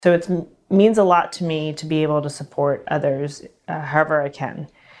So it means a lot to me to be able to support others however I can.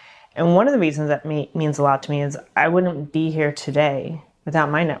 And one of the reasons that means a lot to me is I wouldn't be here today without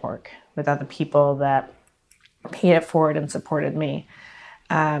my network, without the people that paid it forward and supported me.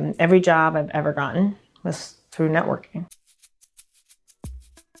 Every job I've ever gotten was through networking.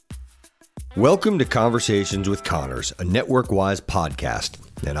 Welcome to Conversations with Connors, a NetworkWise podcast,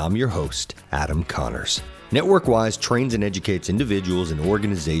 and I'm your host, Adam Connors. NetworkWise trains and educates individuals and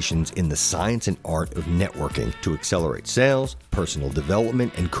organizations in the science and art of networking to accelerate sales, personal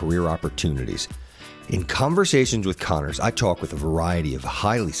development, and career opportunities. In Conversations with Connors, I talk with a variety of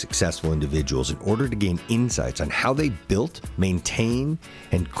highly successful individuals in order to gain insights on how they built, maintained,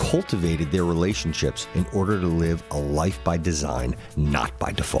 and cultivated their relationships in order to live a life by design, not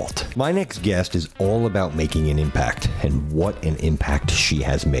by default. My next guest is all about making an impact, and what an impact she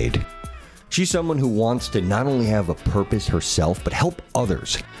has made. She's someone who wants to not only have a purpose herself, but help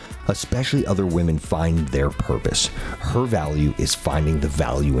others, especially other women, find their purpose. Her value is finding the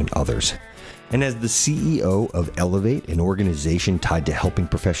value in others. And as the CEO of Elevate, an organization tied to helping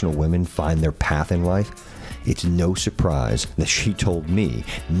professional women find their path in life, it's no surprise that she told me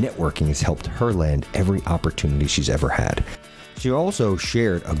networking has helped her land every opportunity she's ever had. She also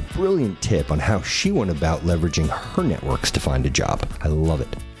shared a brilliant tip on how she went about leveraging her networks to find a job. I love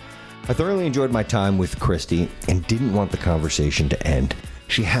it. I thoroughly enjoyed my time with Christy and didn't want the conversation to end.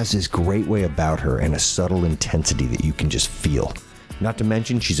 She has this great way about her and a subtle intensity that you can just feel. Not to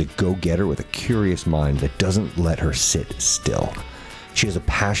mention, she's a go-getter with a curious mind that doesn't let her sit still. She has a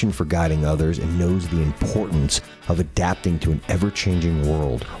passion for guiding others and knows the importance of adapting to an ever-changing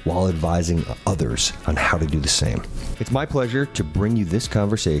world while advising others on how to do the same. It's my pleasure to bring you this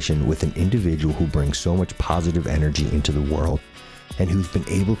conversation with an individual who brings so much positive energy into the world and who's been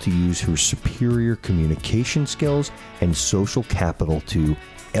able to use her superior communication skills and social capital to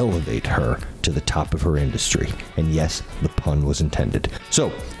elevate her to the top of her industry. And yes, the pun was intended. So,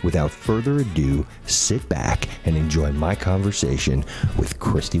 without further ado, sit back and enjoy my conversation with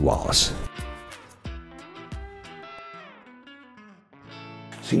Christy Wallace.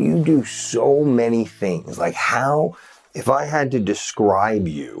 So you do so many things. Like how, if I had to describe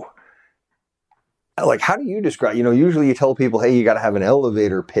you, like how do you describe, usually you tell people, hey, you got to have an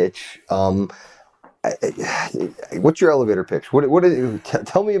elevator pitch. What's your elevator pitch?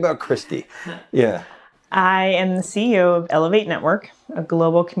 Tell me about Christy. Yeah. I am the CEO of Elevate Network, a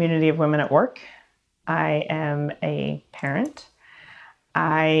global community of women at work. I am a parent.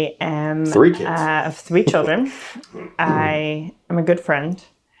 I am 3 kids. Of 3 children. I am a good friend.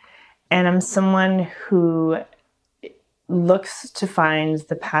 And I'm someone who looks to find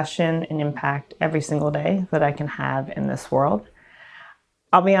the passion and impact every single day that I can have in this world.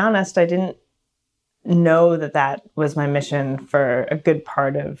 I'll be honest, I didn't know that was my mission for a good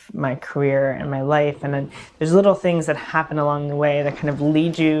part of my career and my life. And then there's little things that happen along the way that kind of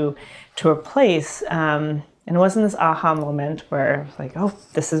lead you to a place. And it wasn't this aha moment where it's like, oh,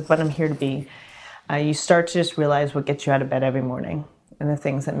 this is what I'm here to be. You start to just realize what gets you out of bed every morning and the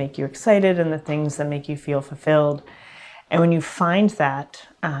things that make you excited and the things that make you feel fulfilled. And when you find that,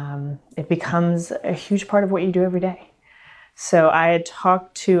 it becomes a huge part of what you do every day. So I had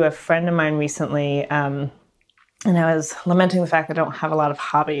talked to a friend of mine recently, and I was lamenting the fact that I don't have a lot of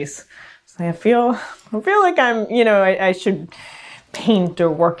hobbies. So I feel like I'm, I should paint or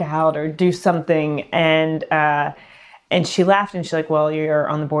work out or do something. And she laughed and she's like, well, you're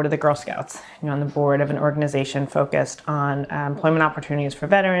on the board of the Girl Scouts. You're on the board of an organization focused on employment opportunities for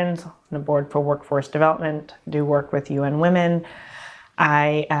veterans, on the board for workforce development, do work with UN Women.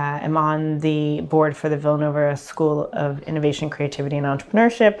 I am on the board for the Villanova School of Innovation, Creativity, and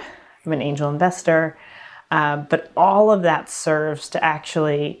Entrepreneurship. I'm an angel investor. But all of that serves to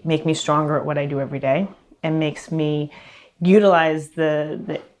actually make me stronger at what I do every day and makes me utilize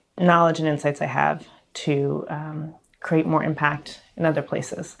the knowledge and insights I have to create more impact in other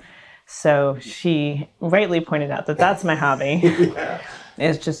places. So she rightly pointed out that that's my hobby,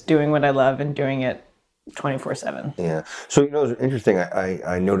 is just doing what I love and doing it 24/7. Yeah. So, it's interesting.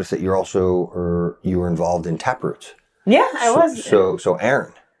 I noticed that you were involved in Taproots. Yeah, I was. So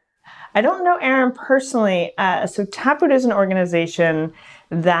Aaron. I don't know Aaron personally. So Taproot is an organization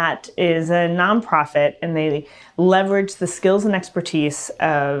that is a nonprofit, and they leverage the skills and expertise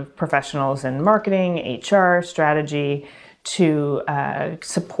of professionals in marketing, HR, strategy to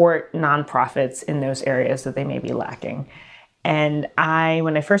support nonprofits in those areas that they may be lacking. And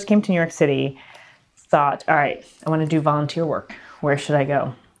when I first came to New York City, thought, all right, I want to do volunteer work. Where should I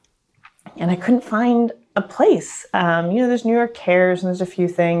go? And I couldn't find a place. There's New York Cares and there's a few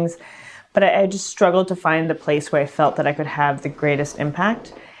things, but I just struggled to find the place where I felt that I could have the greatest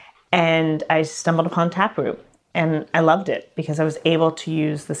impact. And I stumbled upon Taproot, and I loved it because I was able to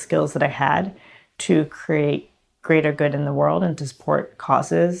use the skills that I had to create greater good in the world and to support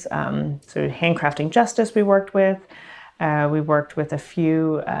causes. So Handcrafting Justice we worked with. We worked with a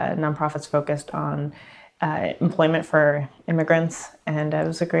few nonprofits focused on employment for immigrants, and it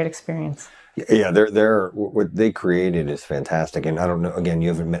was a great experience. Yeah, they're what they created is fantastic. And I don't know, again, you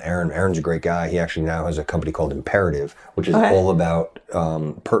haven't met Aaron. Aaron's a great guy. He actually now has a company called Imperative, which is all about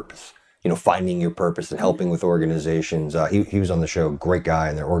purpose, finding your purpose and helping with organizations. He was on the show, great guy,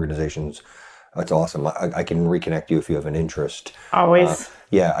 and their organizations. That's awesome. I can reconnect you if you have an interest. Always.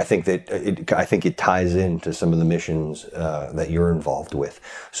 Yeah, I think that it ties into some of the missions that you're involved with.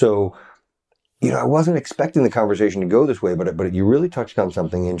 So, I wasn't expecting the conversation to go this way, but you really touched on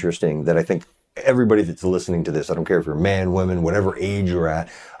something interesting that I think everybody that's listening to this, I don't care if you're man, woman, whatever age you're at,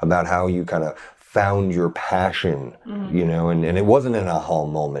 about how you kind of found your passion, and it wasn't an aha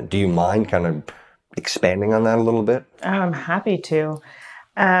moment. Do you mind kind of expanding on that a little bit? I'm happy to.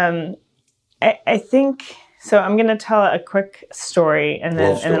 I think so. I'm going to tell a quick story, and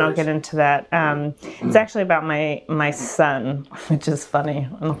then I'll get into that. It's actually about my son, which is funny.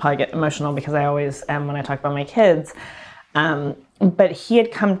 I'll probably get emotional because I always am when I talk about my kids. But he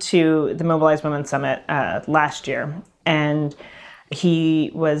had come to the Mobilize Women Summit last year, and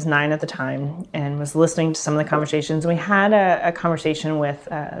he was 9 at the time and was listening to some of the conversations. We had a conversation with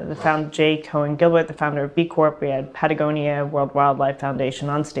the founder, Jay Cohen Gilbert, the founder of B Corp. We had Patagonia, World Wildlife Foundation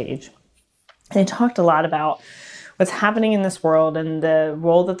on stage. And they talked a lot about what's happening in this world and the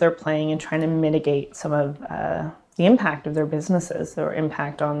role that they're playing in trying to mitigate some of the impact of their businesses or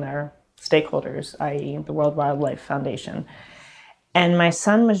impact on their stakeholders, i.e. the World Wildlife Foundation. And my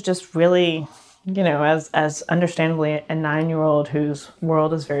son was just really, as understandably a 9-year-old whose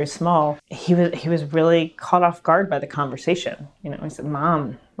world is very small, he was really caught off guard by the conversation. He said,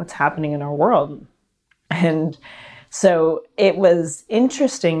 "Mom, what's happening in our world?" And so it was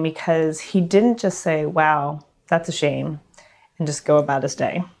interesting because he didn't just say, "Wow, that's a shame," and just go about his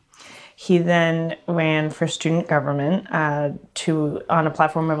day. He then ran for student government on a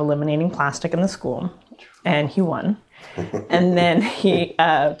platform of eliminating plastic in the school, and he won. And then he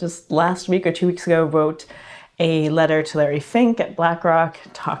just last week or 2 weeks ago wrote a letter to Larry Fink at BlackRock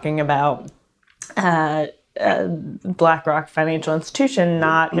talking about BlackRock financial institution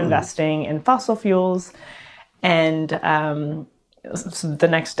not investing in fossil fuels. And so the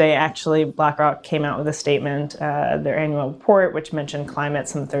next day, actually, BlackRock came out with a statement, their annual report, which mentioned climate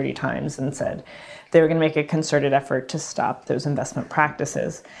some 30 times and said they were going to make a concerted effort to stop those investment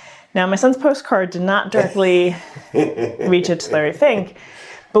practices. Now, my son's postcard did not directly reach it to Larry Fink,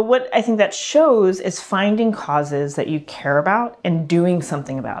 but what I think that shows is finding causes that you care about and doing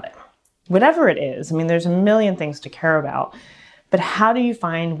something about it. Whatever it is, there's a million things to care about. But how do you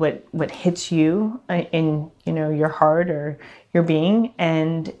find what hits you in your heart or your being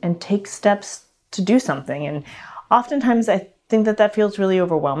and take steps to do something? And oftentimes I think that feels really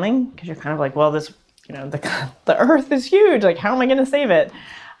overwhelming because you're kind of like, well, this the earth is huge. Like, how am I going to save it?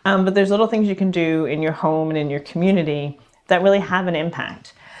 But there's little things you can do in your home and in your community that really have an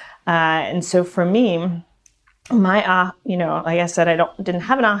impact. And so for me, my like I said, didn't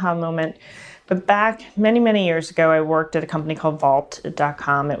have an aha moment. But back many, many years ago, I worked at a company called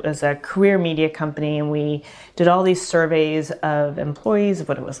Vault.com. It was a career media company, and we did all these surveys of employees, of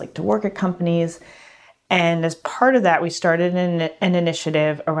what it was like to work at companies. And as part of that, we started an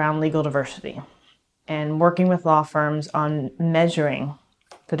initiative around legal diversity and working with law firms on measuring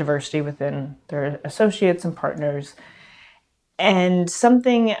the diversity within their associates and partners. And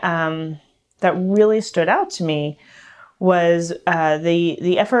something that really stood out to me was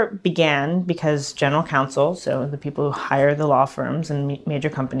the effort began because general counsel, so the people who hire the law firms and major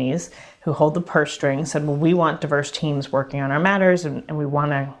companies who hold the purse string, said, well, we want diverse teams working on our matters and we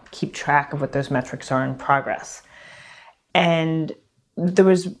want to keep track of what those metrics are in progress. And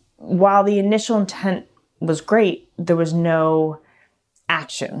while the initial intent was great, there was no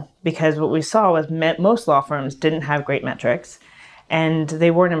action because what we saw was most law firms didn't have great metrics. And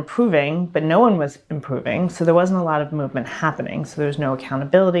they weren't improving, but no one was improving. So there wasn't a lot of movement happening. So there was no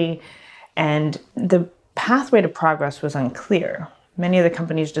accountability. And the pathway to progress was unclear. Many of the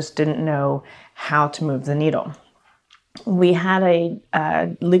companies just didn't know how to move the needle. We had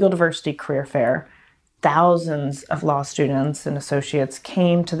a legal diversity career fair. Thousands of law students and associates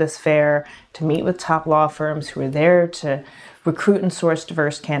came to this fair to meet with top law firms who were there to recruit and source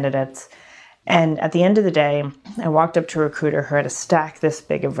diverse candidates. And at the end of the day, I walked up to a recruiter who had a stack this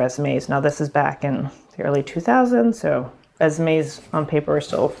big of resumes. Now, this is back in the early 2000s, so resumes on paper are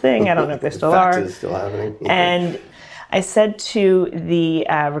still a thing. I don't know if they still are. Fax is still happening. And I said to the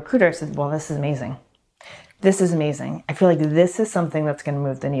recruiter, I said, well, this is amazing. This is amazing. I feel like this is something that's going to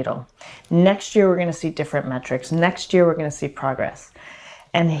move the needle. Next year, we're going to see different metrics. Next year, we're going to see progress.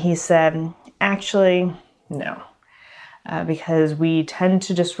 And he said, actually, no, because we tend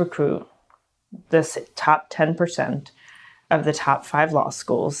to just recruit this top 10% of the top 5 law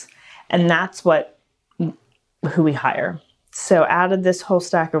schools. And that's who we hire. So out of this whole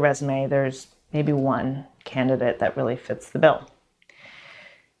stack of resume, there's maybe one candidate that really fits the bill.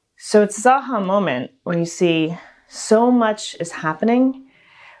 So it's this aha moment when you see so much is happening,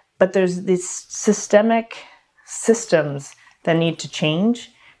 but there's these systemic systems that need to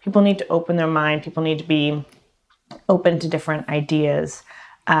change. People need to open their mind. People need to be open to different ideas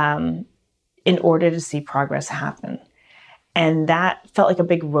in order to see progress happen. And that felt like a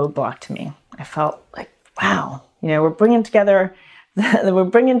big roadblock to me. I felt like, wow, we're bringing together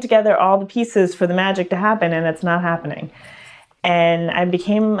all the pieces for the magic to happen, and it's not happening. And I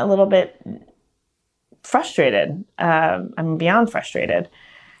became a little bit frustrated. I'm beyond frustrated.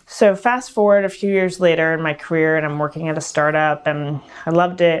 So fast forward a few years later in my career, and I'm working at a startup, and I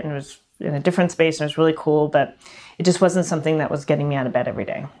loved it, and it was in a different space, and it was really cool, but it just wasn't something that was getting me out of bed every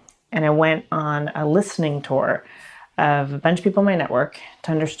day. And I went on a listening tour of a bunch of people in my network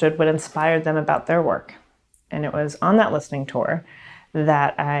to understand what inspired them about their work. And it was on that listening tour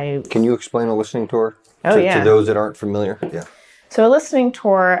that I... Can you explain a listening tour to those that aren't familiar? Yeah. So a listening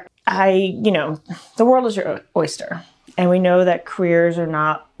tour, the world is your oyster. And we know that careers are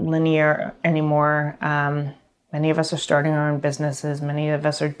not linear anymore. Many of us are starting our own businesses. Many of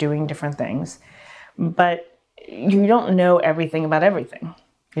us are doing different things. But you don't know everything about everything.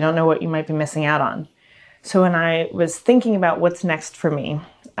 You don't know what you might be missing out on. So when I was thinking about what's next for me,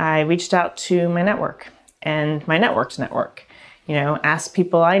 I reached out to my network and my network's network. Asked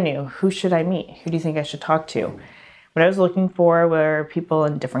people I knew, who should I meet? Who do you think I should talk to? What I was looking for were people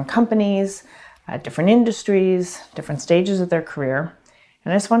in different companies, different industries, different stages of their career.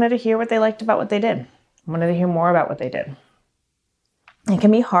 And I just wanted to hear what they liked about what they did. I wanted to hear more about what they did. It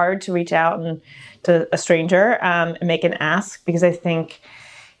can be hard to reach out to a stranger and make an ask, because I think,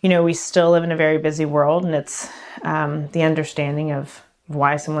 we still live in a very busy world, and it's the understanding of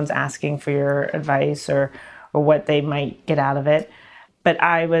why someone's asking for your advice or what they might get out of it. But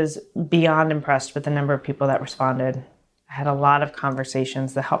I was beyond impressed with the number of people that responded. I had a lot of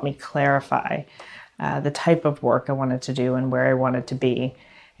conversations that helped me clarify the type of work I wanted to do and where I wanted to be.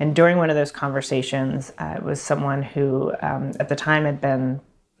 And during one of those conversations, it was someone who at the time had been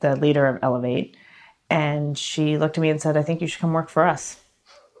the leader of Elevate. And she looked at me and said, I think you should come work for us.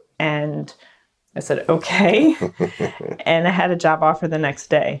 And I said, okay. And I had a job offer the next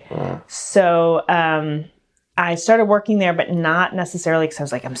day. Wow. So I started working there, but not necessarily because I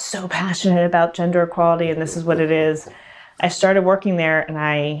was like, I'm so passionate about gender equality and this is what it is. I started working there, and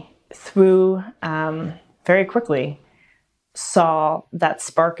I, through very quickly, saw that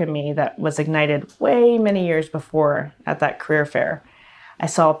spark in me that was ignited way many years before at that career fair. I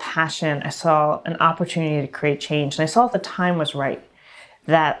saw passion. I saw an opportunity to create change. And I saw the time was right,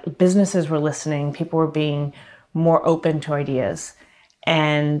 that businesses were listening. People were being more open to ideas.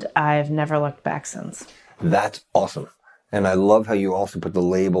 And I've never looked back since. That's awesome. And I love how you also put the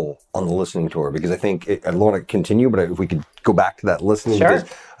label on the listening tour, because I think, I don't want to continue, but if we could go back to that listening, sure. Because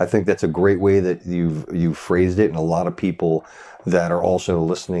I think that's a great way that you've phrased it. And a lot of people that are also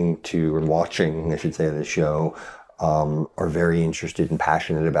listening to and watching, I should say, the show, are very interested and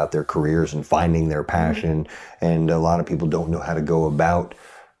passionate about their careers and finding their passion. Mm-hmm. And a lot of people don't know how to go about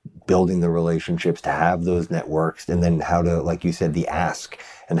building the relationships to have those networks, and then how to, like you said, the ask,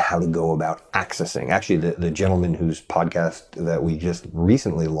 and how to go about accessing. Actually, the gentleman whose podcast that we just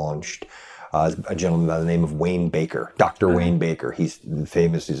recently launched, a gentleman by the name of Wayne Baker, Dr. Wayne Baker. He's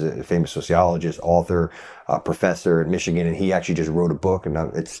famous. He's a famous sociologist, author, professor at Michigan, and he actually just wrote a book, and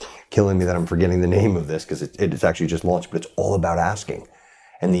it's killing me that I'm forgetting the name of this, because it's actually just launched, but it's all about asking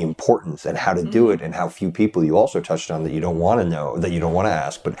and the importance and how to do it, and how few people, you also touched on, that you don't want to know, that you don't want to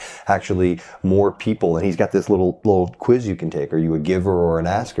ask, but actually more people. And he's got this little quiz you can take. Are you a giver or an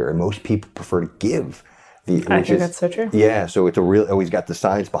asker? And most people prefer to give. I think that's so true. Yeah, so it's he's got the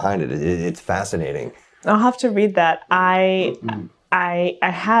science behind it. It's fascinating. I'll have to read that. I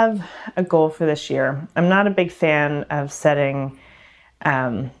have a goal for this year. I'm not a big fan of setting,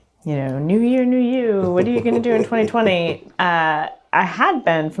 new year, new you. What are you going to do in 2020? I had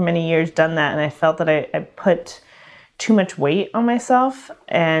been for many years done that, and I felt that I put too much weight on myself,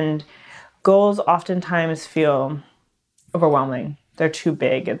 and goals oftentimes feel overwhelming. They're too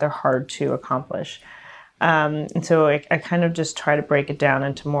big, they're hard to accomplish. And so I kind of just try to break it down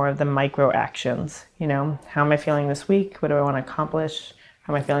into more of the micro actions. How am I feeling this week? What do I want to accomplish?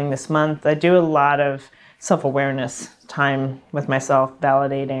 How am I feeling this month? I do a lot of self-awareness time with myself,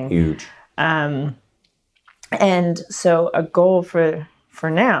 validating. Huge. And so a goal for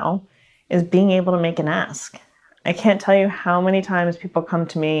now is being able to make an ask. I can't tell you how many times people come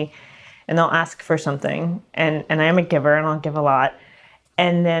to me and they'll ask for something, and I am a giver and I'll give a lot.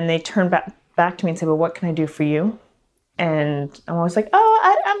 And then they turn back to me and say, well, what can I do for you? And I'm always like,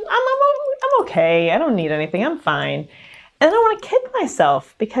 I'm okay. I don't need anything. I'm fine. And I want to kick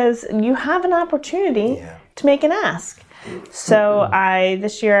myself because you have an opportunity to make an ask. So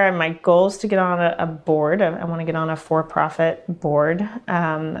this year, my goal is to get on a board. I want to get on a for-profit board.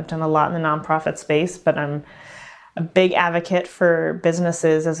 I've done a lot in the nonprofit space, but I'm a big advocate for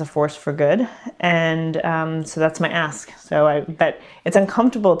businesses as a force for good. And so that's my ask. But it's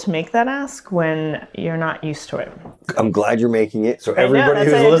uncomfortable to make that ask when you're not used to it. I'm glad you're making it. So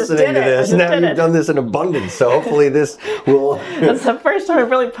everybody who's listening to this, now you've done this in abundance. So hopefully this will... That's the first time I've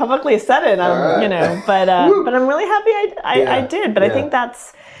really publicly said it, but I'm really happy I did. But I think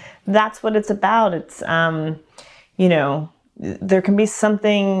that's what it's about. It's, there can be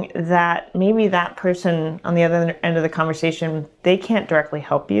something that maybe that person on the other end of the conversation, they can't directly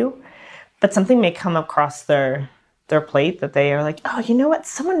help you, but something may come across their plate that they are like, oh, you know what?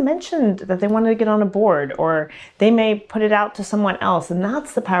 Someone mentioned that they wanted to get on a board, or they may put it out to someone else. And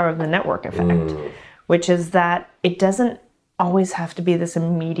that's the power of the network effect, which is that it doesn't always have to be this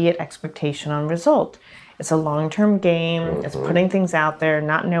immediate expectation on result. It's a long-term game. It's putting things out there,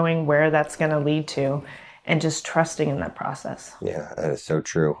 not knowing where that's going to lead to, and just trusting in that process. Yeah, that is so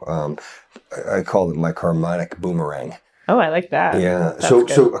true. I call it my karmic boomerang. Oh, I like that. Yeah. So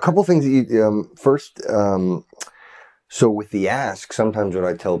a couple things that you, first, so with the ask, sometimes what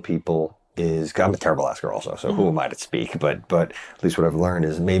I tell people is, I'm a terrible asker also, so who am I to speak? But at least what I've learned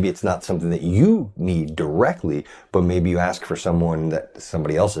is maybe it's not something that you need directly, but maybe you ask for someone that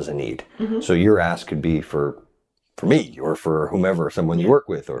somebody else is in need. So your ask could be for me, or for whomever, someone you work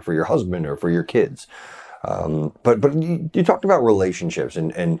with, or for your husband, or for your kids. But you talked about relationships,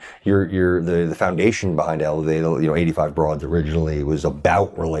 and the foundation behind Elevate, 85 Broads originally was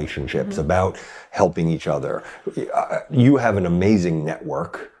about relationships, about helping each other. You have an amazing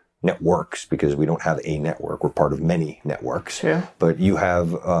networks, because we don't have a network. We're part of many networks. True. But you have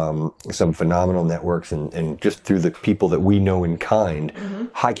some phenomenal networks, and just through the people that we know in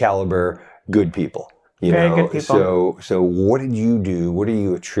kind, high caliber, good people. Very good people. So what did you do? What are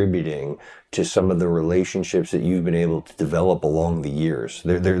you attributing to some of the relationships that you've been able to develop along the years?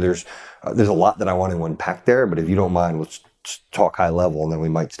 There's a lot that I want to unpack there, but if you don't mind, let's talk high level, and then we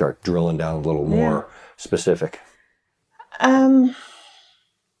might start drilling down a little more specific.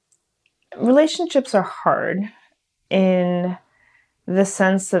 Relationships are hard in the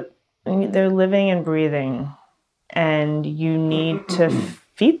sense that they're living and breathing, and you need to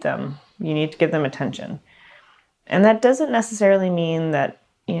feed them. You need to give them attention. And that doesn't necessarily mean that,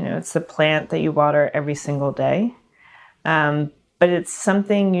 it's the plant that you water every single day. But it's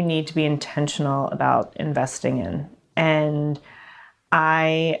something you need to be intentional about investing in. And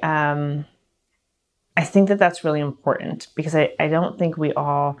I think that that's really important, because I don't think we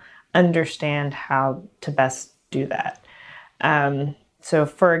all understand how to best do that. So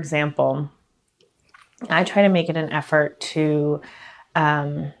for example, I try to make it an effort to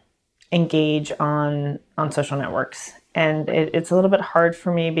engage on social networks. And it's a little bit hard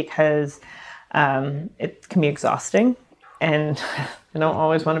for me because it can be exhausting, and I don't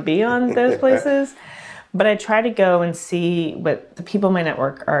always want to be on those places. But I try to go and see what the people in my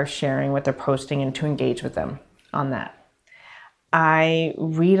network are sharing, what they're posting, and to engage with them on that. I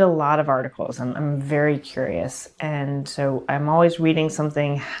read a lot of articles. I'm very curious. And so I'm always reading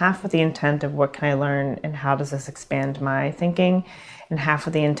something half with the intent of what can I learn and how does this expand my thinking, and half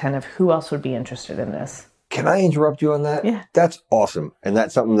with the intent of who else would be interested in this. Can I interrupt you on that? Yeah. That's awesome. And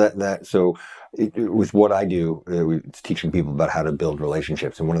that's something with what I do, it's teaching people about how to build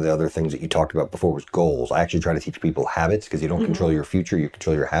relationships. And one of the other things that you talked about before was goals. I actually try to teach people habits, because you don't control your future, you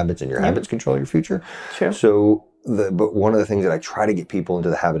control your habits, and your habits control your future. True. So, but one of the things that I try to get people into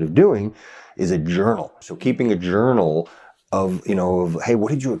the habit of doing is a journal. So keeping a journal of, hey, what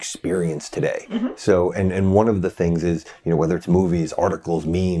did you experience today? So, and one of the things is, whether it's movies, articles,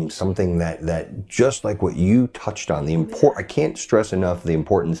 memes, something that just like what you touched on, I can't stress enough the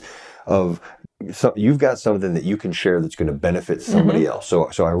importance of, you've got something that you can share that's going to benefit somebody else. So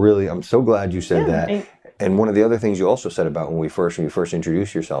I'm so glad you said that. And one of the other things you also said about when you first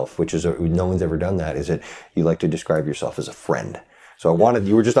introduced yourself, which is no one's ever done that, is that you like to describe yourself as a friend. So you were on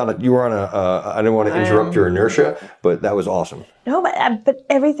I didn't want to interrupt your inertia, but that was awesome. No, but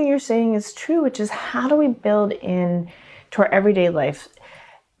everything you're saying is true, which is how do we build in to our everyday life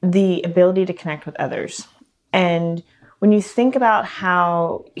the ability to connect with others? And when you think about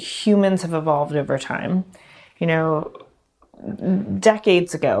how humans have evolved over time,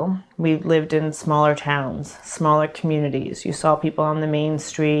 decades ago, we lived in smaller towns, smaller communities. You saw people on the main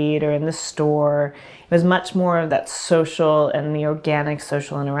street or in the store. It was much more of that social and the organic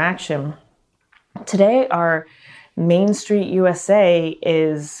social interaction. Today, our Main Street USA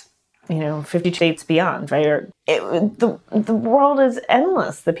is, 50 states beyond, right? The world is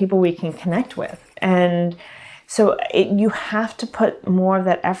endless, the people we can connect with. And so you have to put more of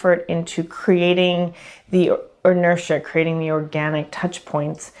that effort into creating the inertia, creating the organic touch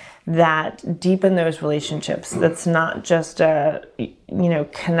points that deepen those relationships. That's not just a,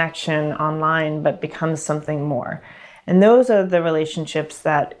 connection online, but becomes something more. And those are the relationships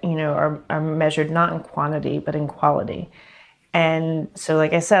that, are measured not in quantity, but in quality. And so,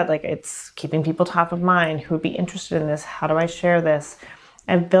 like I said, it's keeping people top of mind who would be interested in this. How do I share this?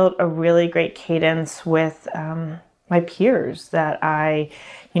 I've built a really great cadence with my peers that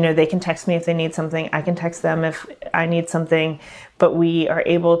they can text me if they need something. I can text them if I need something, but we are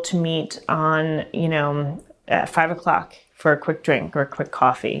able to meet on, at 5:00 for a quick drink or a quick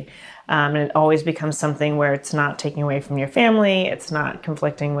coffee. And it always becomes something where it's not taking away from your family. It's not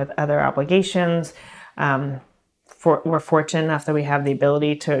conflicting with other obligations. We're fortunate enough that we have the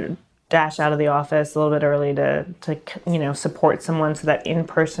ability to dash out of the office a little bit early to support someone. So that in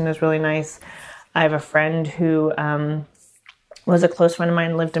person is really nice. I have a friend who was a close friend of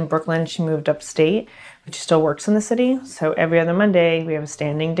mine, lived in Brooklyn. She moved upstate, but she still works in the city. So every other Monday, we have a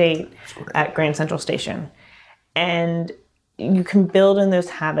standing date at Grand Central Station. And you can build in those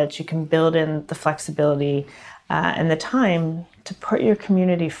habits. You can build in the flexibility and the time to put your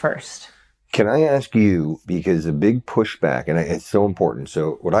community first. Can I ask you, because a big pushback, and it's so important.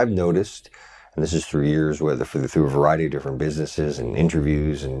 So what I've noticed, and this is through years, through a variety of different businesses and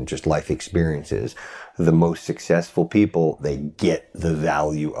interviews and just life experiences, the most successful people, they get the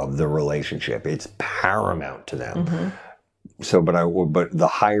value of the relationship. It's paramount to them. Mm-hmm. So, but the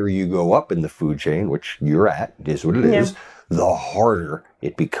higher you go up in the food chain, which you're at, is what it is, the harder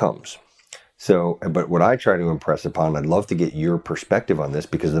it becomes. So, but what I try to impress upon, I'd love to get your perspective on this,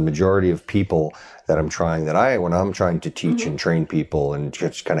 because the majority of people that when I'm trying to teach and train people and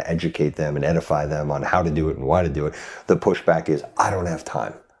just kind of educate them and edify them on how to do it and why to do it, the pushback is, I don't have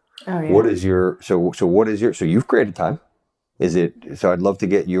time. Oh, yeah. So you've created time. So I'd love to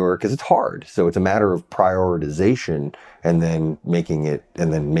get because it's hard. So it's a matter of prioritization and then making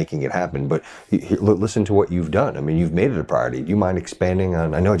it happen. But listen to what you've done. I mean, you've made it a priority. Do you mind expanding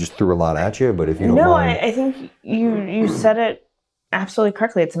on, I know I just threw a lot at you, but if you don't mind. No, I think you said it absolutely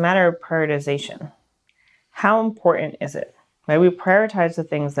correctly. It's a matter of prioritization. How important is it? Right? We prioritize the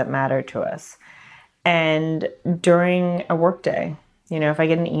things that matter to us. And during a work day, if I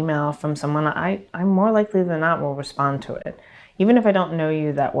get an email from someone, I'm more likely than not will respond to it. Even if I don't know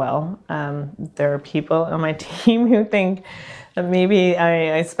you that well, there are people on my team who think that maybe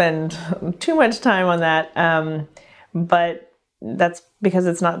I spend too much time on that. But that's because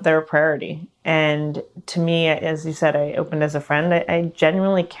it's not their priority. And to me, as you said, I opened as a friend. I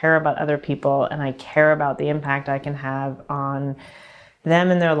genuinely care about other people, and I care about the impact I can have on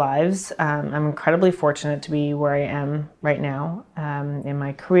them in their lives. I'm incredibly fortunate to be where I am right now in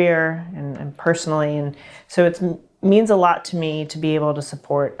my career and personally. And so it means a lot to me to be able to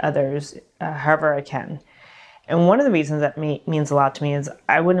support others however I can. And one of the reasons that means a lot to me is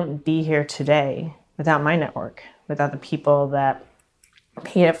I wouldn't be here today without my network, without the people that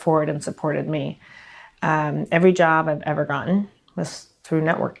paid it forward and supported me. Every job I've ever gotten was through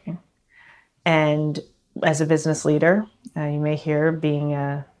networking. And as a business leader, you may hear being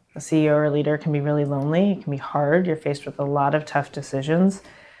a CEO or a leader can be really lonely. It can be hard. You're faced with a lot of tough decisions.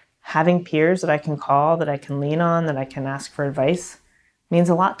 Having peers that I can call, that I can lean on, that I can ask for advice means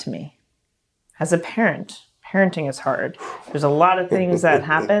a lot to me. As a parent, parenting is hard. There's a lot of things that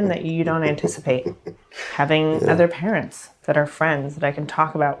happen that you don't anticipate. Having other parents that are friends that I can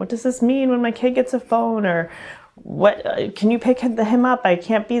talk about, what does this mean when my kid gets a phone, or what can you pick him up? I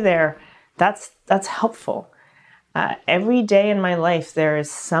can't be there. That's helpful. Every day in my life, there is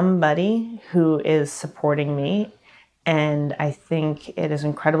somebody who is supporting me, and I think it is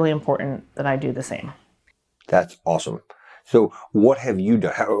incredibly important that I do the same. That's awesome. So what have you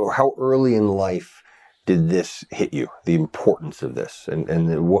done? How early in life did this hit you, the importance of this?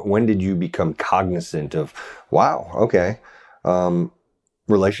 And when did you become cognizant of, wow, okay,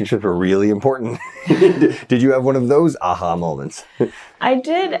 relationships are really important. Did you have one of those aha moments? I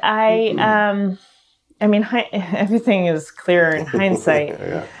did. I mean, everything is clear in hindsight.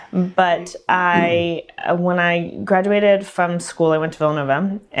 Yeah. But when I graduated from school, I went to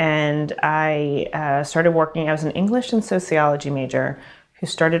Villanova, and I started working. I was an English and sociology major who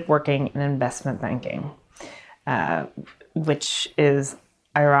started working in investment banking, which is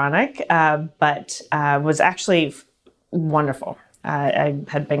ironic, but was actually wonderful. I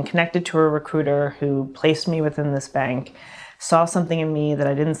had been connected to a recruiter who placed me within this bank, saw something in me that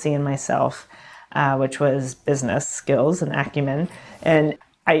I didn't see in myself, which was business skills and acumen. And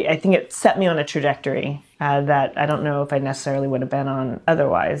I think it set me on a trajectory that I don't know if I necessarily would have been on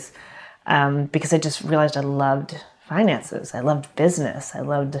otherwise, because I just realized I loved finances. I loved business. I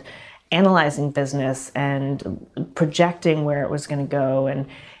loved analyzing business and projecting where it was going to go. And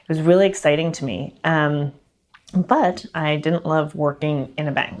it was really exciting to me. But I didn't love working in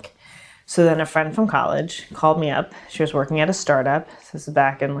a bank. So then a friend from college called me up. She was working at a startup. This is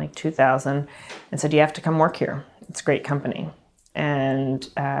back in like 2000, and said, "You have to come work here. It's a great company. And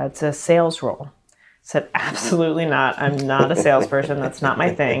it's a sales role." I said, "Absolutely not. I'm not a salesperson. That's not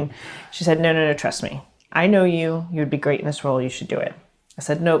my thing." She said, No, trust me. I know you. You would be great in this role. You should do it." I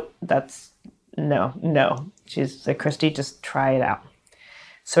said, "Nope, no. She said, "Christy, just try it out."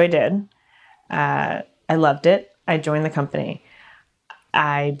 So I did. I loved it. I joined the company.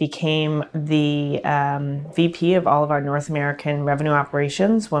 I became the VP of all of our North American revenue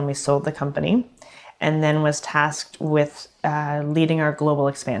operations when we sold the company, and then was tasked with leading our global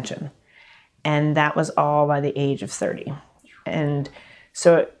expansion. And that was all by the age of 30. And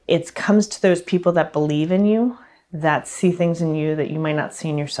so it comes to those people that believe in you, that see things in you that you might not see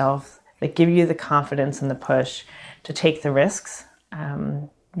in yourself, that give you the confidence and the push to take the risks,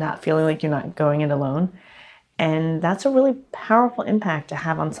 not feeling like you're not going it alone. And that's a really powerful impact to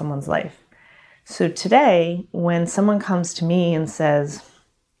have on someone's life. So today, when someone comes to me and says,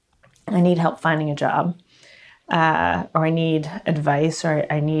 "I need help finding a job," or "I need advice," or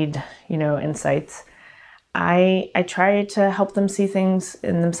 "I need, insights," I try to help them see things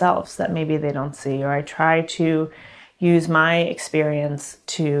in themselves that maybe they don't see, or I try to use my experience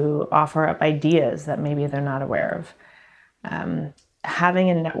to offer up ideas that maybe they're not aware of. Having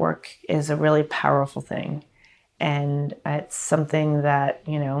a network is a really powerful thing. And it's something that,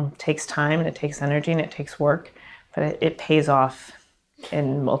 takes time and it takes energy and it takes work, but it pays off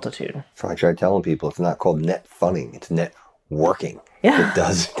in multitude. So I try telling people it's not called net funning, it's net working. Yeah. It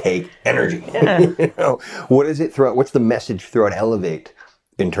does take energy. Yeah. What is it what's the message throughout Elevate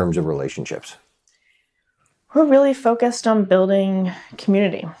in terms of relationships? We're really focused on building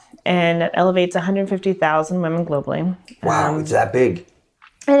community. And at Elevate's 150,000 women globally. Wow, it's that big.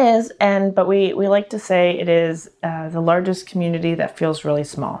 It is, but we like to say it is the largest community that feels really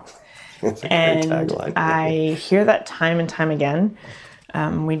small. That's a great And tagline. I hear that time and time again.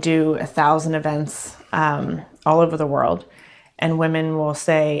 We do 1,000 events all over the world, and women will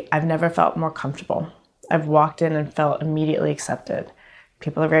say, "I've never felt more comfortable. I've walked in and felt immediately accepted.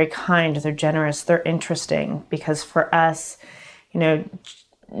 People are very kind, they're generous, they're interesting." Because for us,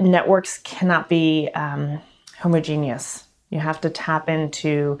 networks cannot be homogeneous. You have to tap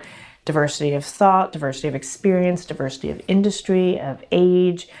into diversity of thought, diversity of experience, diversity of industry, of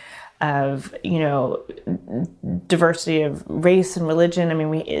age, of, diversity of race and religion. I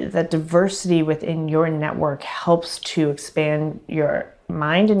mean, that diversity within your network helps to expand your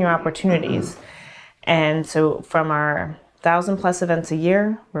mind and your opportunities. And so from our 1,000+ events a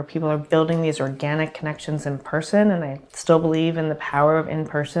year, where people are building these organic connections in person, and I still believe in the power of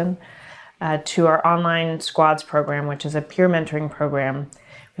in-person, to our online squads program, which is a peer mentoring program.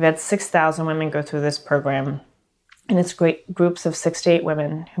 We've had 6,000 women go through this program, and it's great groups of 6 to 8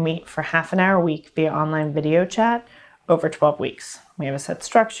 women who meet for half an hour a week via online video chat over 12 weeks. We have a set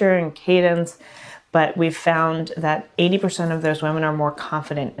structure and cadence, but we've found that 80% of those women are more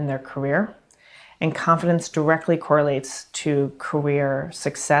confident in their career, and confidence directly correlates to career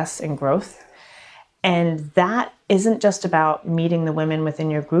success and growth. And that isn't just about meeting the women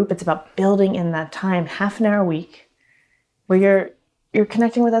within your group. It's about building in that time, half an hour a week, where you're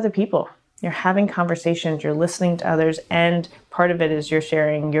connecting with other people. You're having conversations, you're listening to others, and part of it is you're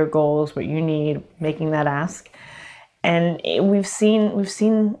sharing your goals, what you need, making that ask. And we've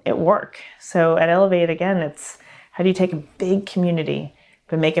seen it work. So at Elevate, again, it's how do you take a big community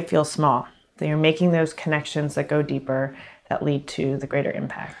but make it feel small? That you're making those connections that go deeper, that lead to the greater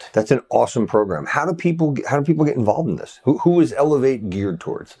impact. That's an awesome program. How do people get involved in this? Who is Elevate geared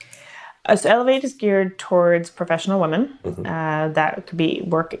towards? So Elevate is geared towards professional women. That could be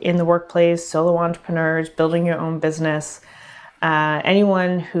work in the workplace, solo entrepreneurs, building your own business,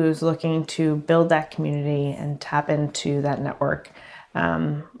 anyone who's looking to build that community and tap into that network.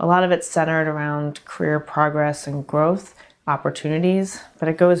 A lot of it's centered around career progress and growth, opportunities, but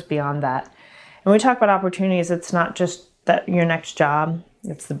it goes beyond that. And when we talk about opportunities, it's not just that your next job,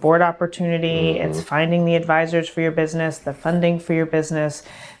 it's the board opportunity, it's finding the advisors for your business, the funding for your business,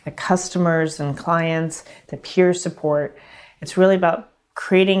 the customers and clients, the peer support. It's really about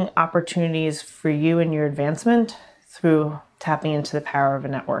creating opportunities for you and your advancement through tapping into the power of a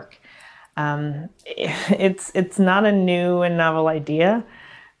network. It's not a new and novel idea.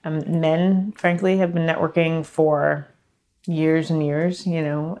 Men, frankly, have been networking for years and years,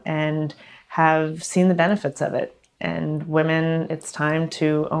 and have seen the benefits of it. And women, it's time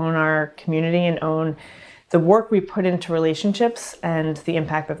to own our community and own the work we put into relationships and the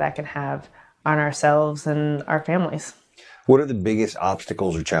impact that can have on ourselves and our families. What are the biggest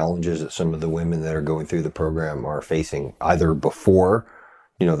obstacles or challenges that some of the women that are going through the program are facing, either before,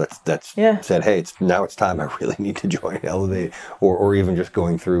 that's said, hey, now it's time, I really need to join Elevate, or even just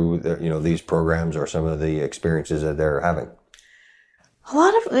going through these programs or some of the experiences that they're having? A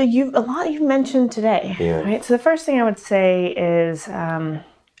lot you've mentioned today, right? So the first thing I would say is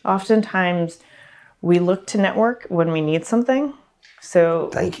oftentimes we look to network when we need something.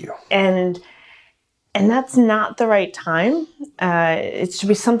 So thank you. And that's not the right time. It should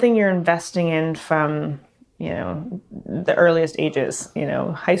be something you're investing in from, the earliest ages,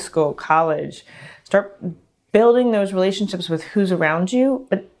 high school, college. Start building those relationships with who's around you,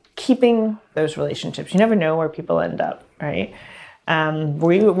 but keeping those relationships. You never know where people end up, right?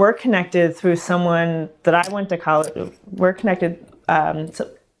 We're connected through someone that I went to college. We're connected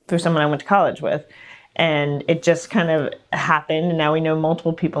through someone I went to college with, and it just kind of happened. And now we know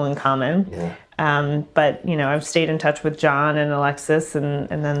multiple people in common. Yeah. But I've stayed in touch with John and Alexis, and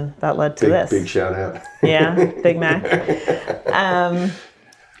then that led to this. Big shout out. Yeah, Big Mac.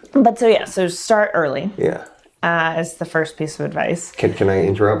 So start early. Yeah. As the first piece of advice. Can I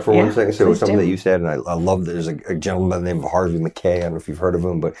interrupt for 1 second? So it was something that you said, and I love that there's a gentleman by the name of Harvey McKay. I don't know if you've heard of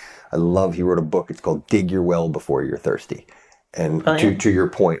him, but he wrote a book. It's called Dig Your Well Before You're Thirsty. And to your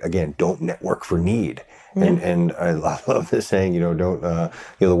point, again, don't network for need. And I love this saying, don't,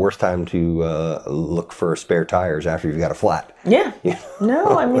 the worst time to look for spare tires after you've got a flat. Yeah.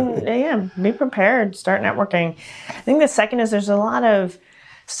 No, be prepared, start networking. I think the second is there's a lot of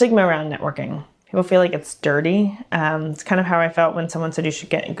stigma around networking. People feel like it's dirty. It's kind of how I felt when someone said you should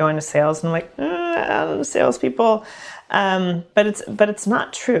go into sales. And I'm like, salespeople. But it's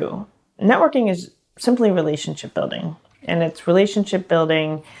not true. Networking is simply relationship building. And it's relationship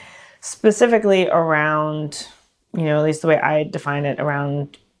building specifically around, at least the way I define it,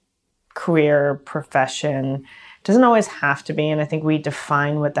 around career, profession. It doesn't always have to be, and I think we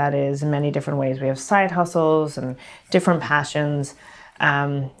define what that is in many different ways. We have side hustles and different passions.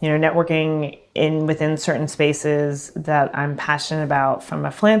 Networking within certain spaces that I'm passionate about from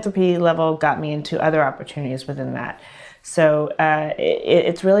a philanthropy level got me into other opportunities within that. So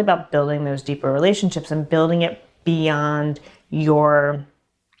it's really about building those deeper relationships and building it beyond your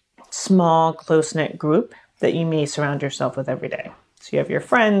small, close-knit group that you may surround yourself with every day. So you have your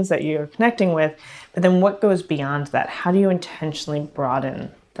friends that you're connecting with, but then what goes beyond that? How do you intentionally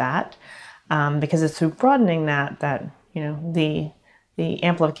broaden that? Because it's through broadening that the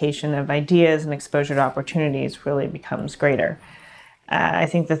amplification of ideas and exposure to opportunities really becomes greater. I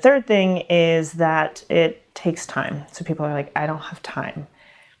think the third thing is that it takes time. So people are like, I don't have time.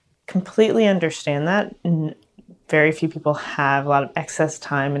 Completely understand that. Very few people have a lot of excess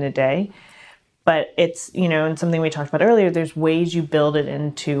time in a day. But it's, and something we talked about earlier, there's ways you build it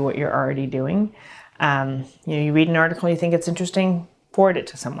into what you're already doing. You read an article, you think it's interesting, forward it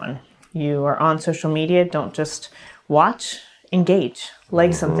to someone. You are on social media, don't just watch, engage,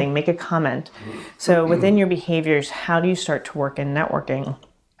 like something, make a comment. So within your behaviors, how do you start to work in networking?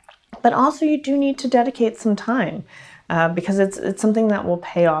 But also you do need to dedicate some time because it's something that will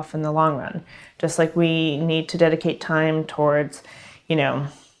pay off in the long run. Just like we need to dedicate time towards,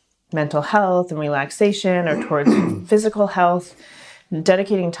 mental health and relaxation or towards physical health.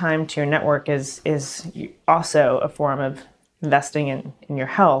 Dedicating time to your network is also a form of investing in your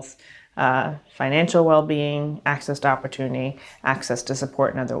health, financial well-being, access to opportunity, access to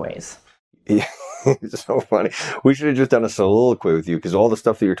support in other ways. Yeah, it's so funny. We should have just done a soliloquy with you because all the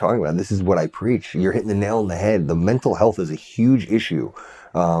stuff that you're talking about, this is what I preach. You're hitting the nail on the head. The mental health is a huge issue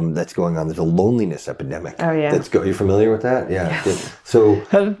that's going on. There's a loneliness epidemic. Oh, yeah. You're familiar with that? Yeah. Yes. So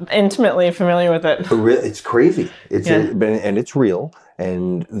I'm intimately familiar with it. It's crazy. And it's real.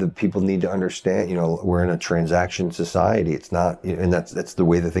 And the people need to understand, we're in a transaction society. It's not, and that's the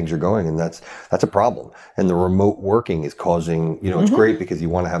way that things are going. And that's a problem. And the remote working is causing, it's great because you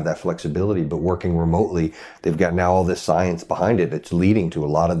want to have that flexibility, but working remotely, they've got now all this science behind it. It's leading to a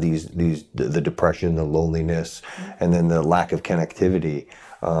lot of the depression, the loneliness, and then the lack of connectivity,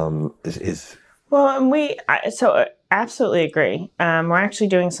 is. Well, and so absolutely agree. We're actually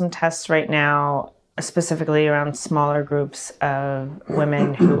doing some tests right now, specifically around smaller groups of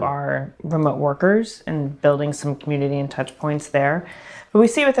women who are remote workers and building some community and touch points there. But we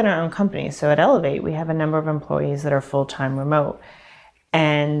see within our own company. So at Elevate, we have a number of employees that are full-time remote.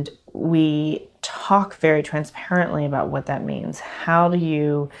 And we talk very transparently about what that means. How do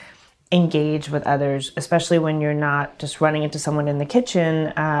you engage with others, especially when you're not just running into someone in the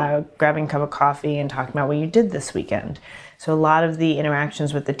kitchen, grabbing a cup of coffee and talking about what you did this weekend. So a lot of the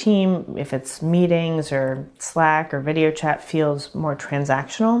interactions with the team, if it's meetings or Slack or video chat, feels more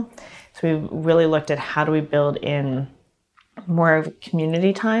transactional. So we really looked at how do we build in more of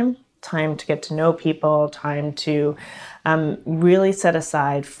community time to get to know people, time to really set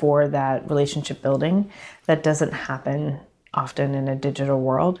aside for that relationship building that doesn't happen often in a digital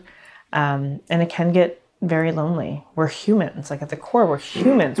world. And it can get very lonely. We're humans. Like at the core, we're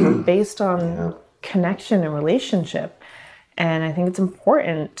humans. We're based on connection and relationship. And I think it's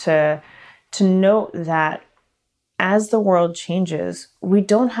important to note that as the world changes, we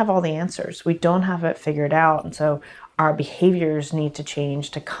don't have all the answers. We don't have it figured out. And so our behaviors need to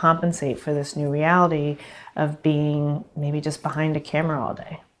change to compensate for this new reality of being maybe just behind a camera all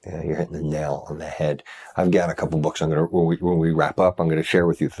day. Yeah, you're hitting the nail on the head. I've got a couple books when we wrap up, I'm going to share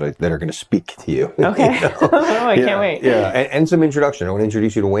with you that are going to speak to you. Okay. Oh, I can't wait. Yeah, and some introduction. I want to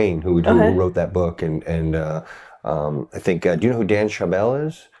introduce you to Wayne, who wrote that book. And I think, do you know who Dan Schabel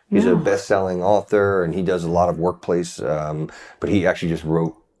is? He's a best-selling author, and he does a lot of workplace, but he actually just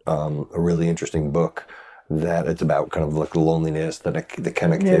wrote a really interesting book that it's about kind of like the loneliness, the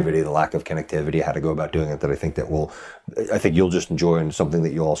connectivity, the lack of connectivity, how to go about doing it. That I think you'll just enjoy, and something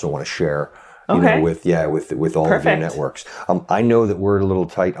that you also want to share, with all of your networks. I know that we're a little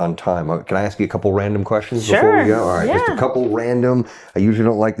tight on time. Can I ask you a couple random questions before we go? All right, just a couple random. I usually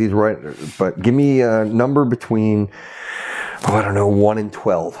don't like these, right? But give me a number between, 1 and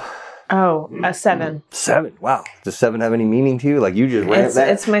 12. Oh, 7. 7. Wow. Does 7 have any meaning to you? Like you just ran that?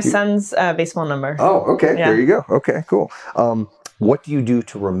 It's my son's baseball number. Oh, okay. Yeah. There you go. Okay, cool. What do you do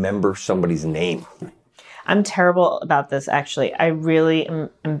to remember somebody's name? I'm terrible about this, actually. I really am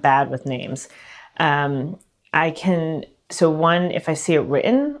bad with names. If I see it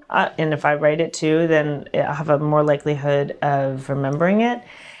written, and if I write it too, then I'll have a more likelihood of remembering it.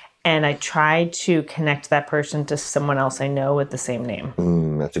 And I try to connect that person to someone else I know with the same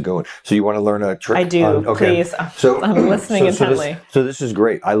name. That's a good one. So you want to learn a trick? I do. Please. I'm listening intently. So this is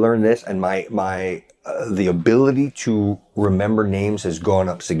great. I learned this, and my the ability to remember names has gone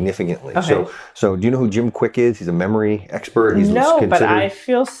up significantly. Okay. So do you know who Jim Quick is? He's a memory expert. But I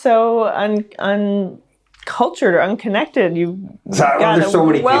feel so uncultured or unconnected. There's so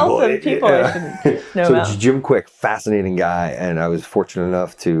many wealth of people I should know about. So Jim Quick, fascinating guy, and I was fortunate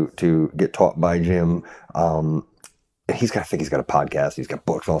enough to get taught by Jim. He's got a podcast. He's got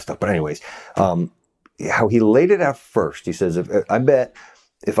books, all that stuff. But anyways, how he laid it out first, he says, I bet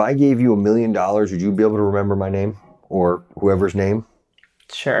if I gave you $1 million, would you be able to remember my name or whoever's name?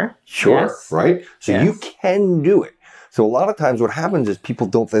 Sure. Yes. Right? So you can do it. So a lot of times what happens is people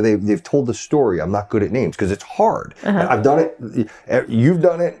they've told the story, I'm not good at names, because it's hard. I've done it. You've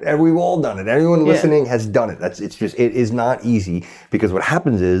done it. We've all done it. Everyone listening has done it. It is not easy, because what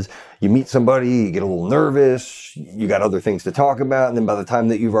happens is you meet somebody, you get a little nervous, you got other things to talk about, and then by the time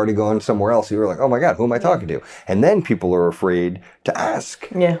that you've already gone somewhere else, you're like, oh my God, who am I talking to? And then people are afraid to ask,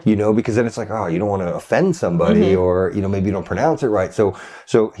 because then it's like, oh, you don't want to offend somebody, or, maybe you don't pronounce it right. So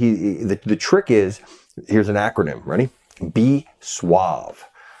the trick is, here's an acronym. Ready? Be suave.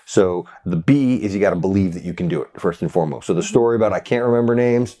 So the B is you got to believe that you can do it, first and foremost. So the story about I can't remember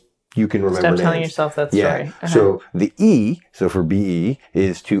names, you can remember names. Stop telling yourself that story. So the E, so for BE,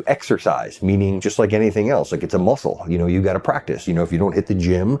 is to exercise, meaning just like anything else, like it's a muscle. You got to practice. If you don't hit the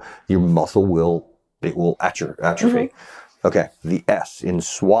gym, your muscle will atrophy. Okay, the S in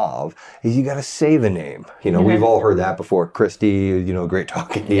suave is you got to say the name. We've all heard that before. Christy, great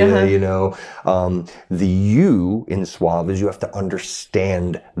talking to you, The U in suave is you have to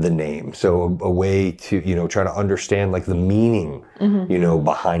understand the name. So a way to, try to understand like the meaning,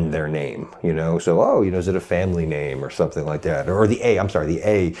 behind their name, So, is it a family name or something like that? Or the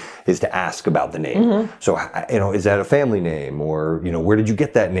A is to ask about the name. So, is that a family name? Or, where did you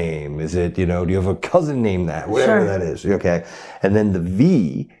get that name? Is it, do you have a cousin named that? Whatever that is. Okay. Okay. And then the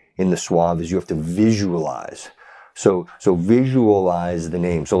V in the suave is you have to visualize. So visualize the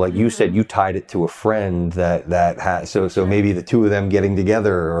name. So like you said, you tied it to a friend that has, so maybe the two of them getting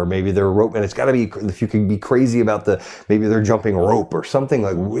together, or maybe they're rope, and it's got to be, if you can be crazy about maybe they're jumping rope or something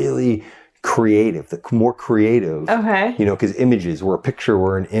like really creative, the more creative, okay, because images, we're a picture,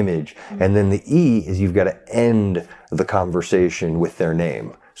 we're an image. And then the E is you've got to end the conversation with their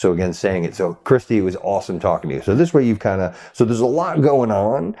name. So again, saying it. So Christy, it was awesome talking to you. So this way you've so there's a lot going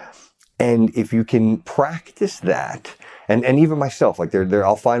on. And if you can practice that, and even myself, like there,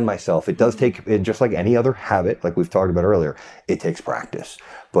 I'll find myself, it does take, just like any other habit, like we've talked about earlier, it takes practice.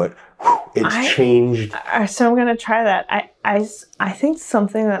 But it's changed. So I'm going to try that. I think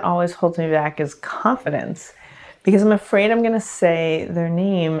something that always holds me back is confidence, because I'm afraid I'm going to say their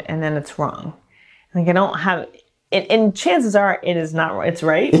name and then it's wrong. Like I don't have, and chances are it is not right. It's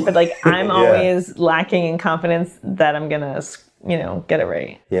right, but like I'm always lacking in confidence that I'm going to get it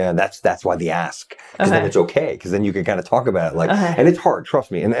right. Yeah, that's why the ask, because then it's okay, because then you can kind of talk about it, and it's hard,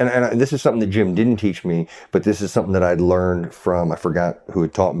 trust me. And this is something that Jim didn't teach me, but this is something that I'd learned from, I forgot who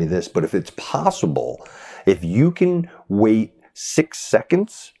had taught me this, but if it's possible, if you can wait 6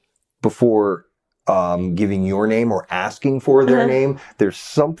 seconds before giving your name or asking for their name, there's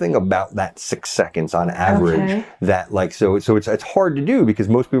something about that 6 seconds on average that so it's hard to do, because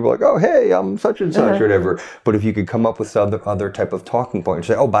most people are like, oh, hey, I'm such and such or whatever. But if you could come up with some other type of talking point and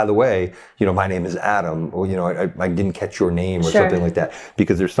say, oh, by the way, my name is Adam, or, I didn't catch your name or something like that,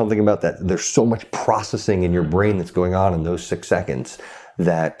 because there's something about that. There's so much processing in your brain that's going on in those 6 seconds.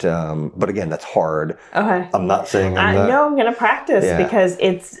 That, but again, that's hard. Okay. I'm not saying I'm going to practice because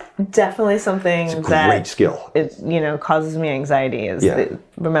it's definitely something that great skill. It causes me anxiety is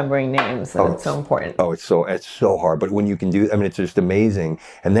remembering names, and it's so important. Oh, it's so hard. But when you can do, it's just amazing.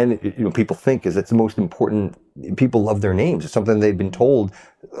 And then people think is it's the most important. People love their names. It's something they've been told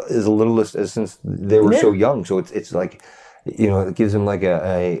as little as since they were so young. So it's like. It gives them like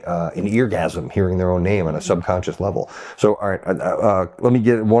an eargasm hearing their own name on a subconscious level. So, all right, let me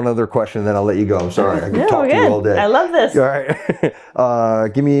get one other question, and then I'll let you go. I'm sorry, I can talk to you all day. I love this. All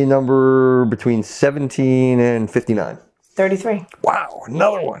right, give me a number between 17 and 59. 33. Wow,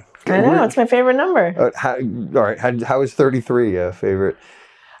 another one. I know, it's my favorite number. All right, how is 33 favorite?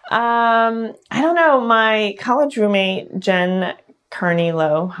 I don't know. My college roommate, Jen Carney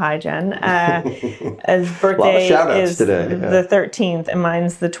Lowe, hi Jen, his birthday is today. The 13th and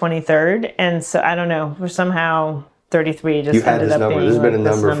mine's the 23rd, and so I don't know, for somehow 33 just ended up being this has been a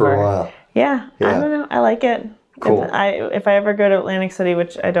number for a while. Yeah, I don't know, I like it. Cool. If I ever go to Atlantic City,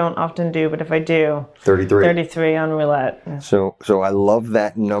 which I don't often do, but if I do, 33 on roulette. So I love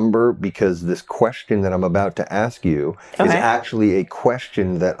that number, because this question that I'm about to ask you is actually a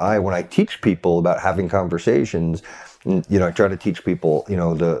question that when I teach people about having conversations, I try to teach people,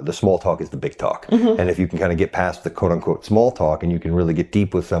 the small talk is the big talk. And if you can kind of get past the quote unquote small talk, and you can really get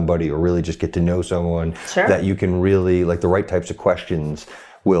deep with somebody, or really just get to know someone, that you can really, the right types of questions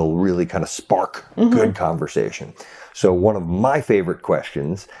will really kind of spark good conversation. So one of my favorite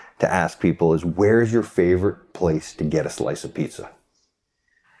questions to ask people is, where's your favorite place to get a slice of pizza?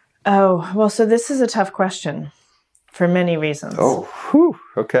 Oh, well, so this is a tough question. For many reasons. Oh, whew,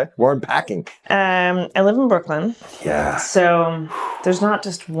 okay. We're unpacking. I live in Brooklyn. Yeah. So there's not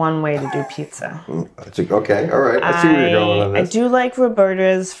just one way to do pizza. Okay, all right. I see where you're going on this. I do like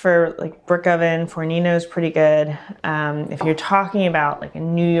Roberta's for brick oven. Fornino's pretty good. If you're talking about a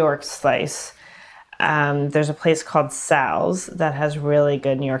New York slice, there's a place called Sal's that has really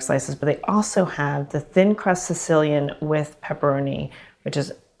good New York slices, but they also have the thin crust Sicilian with pepperoni, which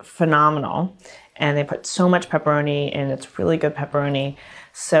is phenomenal. And they put so much pepperoni in. It's really good pepperoni.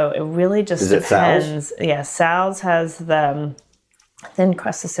 So it really just depends. Sal's? Yeah, Sal's has the thin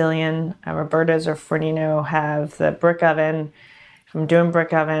crust Sicilian. Roberta's or Fornino have the brick oven. If I'm doing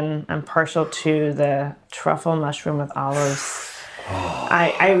brick oven, I'm partial to the truffle mushroom with olives.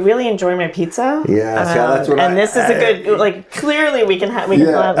 I really enjoy my pizza. Yeah, that's what this is a good, clearly we can have,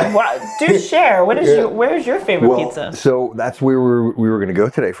 do share. Where's your favorite pizza? So that's where we were going to go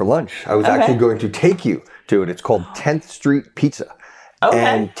today for lunch. I was actually going to take you to it. It's called 10th Street Pizza. Okay.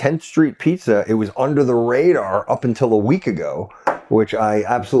 And 10th Street Pizza, it was under the radar up until a week ago, which I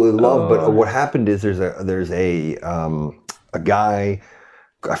absolutely love. But what happened is there's a guy,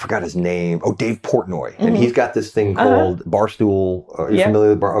 I forgot his name. Oh, Dave Portnoy. And he's got this thing called Barstool. Are you familiar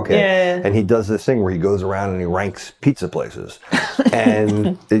with Bar? Okay. Yeah. And he does this thing where he goes around and he ranks pizza places.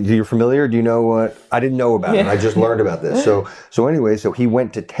 And you're familiar? Do you know what? I didn't know about it. I just learned about this. So anyway, he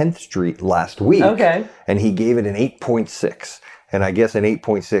went to 10th Street last week. Okay. And he gave it an 8.6. And I guess an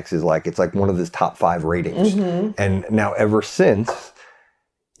 8.6 is like, it's like one of his top 5 ratings. And now ever since,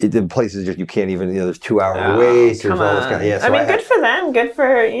 in places just you can't even, there's 2-hour waits. There's all this kind of, so good for them. Good for,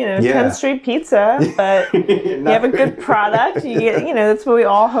 10th Street Pizza. But you have a good product. You get, that's what we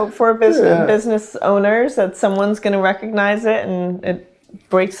all hope for, business owners, that someone's going to recognize it and it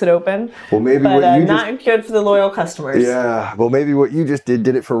breaks it open. Well, maybe not good for the loyal customers. Yeah. Well, maybe what you just did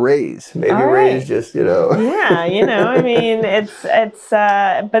it for Raise. Maybe Raise just, Yeah, I mean, that's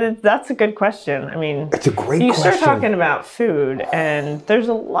a good question. I mean, it's a great question. You start talking about food, and there's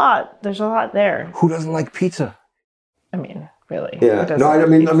a lot there. Who doesn't like pizza? I mean, really. Yeah. No, I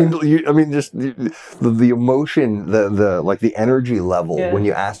mean, just the emotion, the energy level when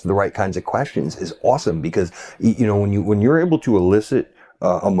you ask the right kinds of questions is awesome, because when you're able to elicit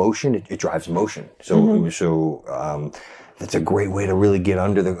emotion, it drives motion. So that's a great way to really get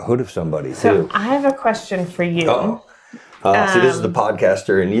under the hood of somebody. So I have a question for you. So this is the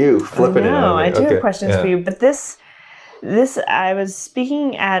podcaster and you flipping it. No, I do have questions for you, but this I was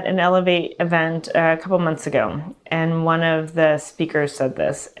speaking at an Elevate event a couple months ago, and one of the speakers said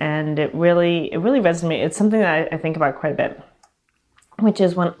this, and it really resonated. It's something that I think about quite a bit, which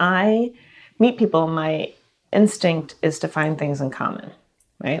is when I meet people, my instinct is to find things in common,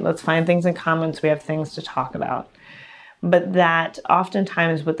 right? Let's find things in common so we have things to talk about. But that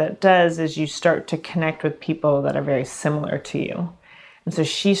oftentimes what that does is you start to connect with people that are very similar to you. And so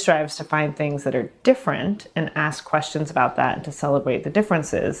she strives to find things that are different and ask questions about that and to celebrate the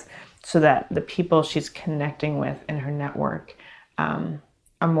differences, so that the people she's connecting with in her network are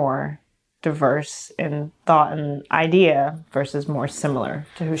more diverse in thought and idea versus more similar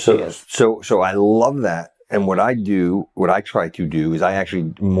to who she is. So I love that. And what I try to do is, I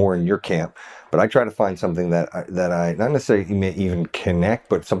actually more in your camp, but I try to find something that I not necessarily may even connect,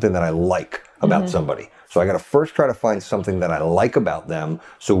 but something that I like about somebody. So I got to first try to find something that I like about them,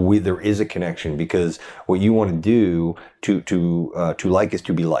 so there is a connection. Because what you want to do to like is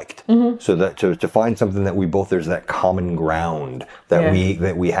to be liked. So that to find something that we both, there's that common ground that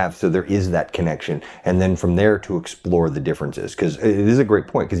we have, so there is that connection, and then from there to explore the differences. Because it is a great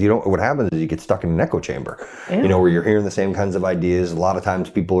point. Because what happens is you get stuck in an echo chamber, where you're hearing the same kinds of ideas. A lot of times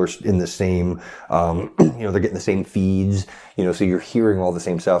people are in the same, they're getting the same feeds. So you're hearing all the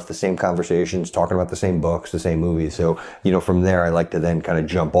same stuff, the same conversations, talking about the same books, the same movies. So, from there, I like to then kind of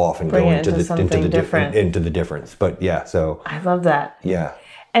jump off and go into the difference. But yeah, so I love that. Yeah.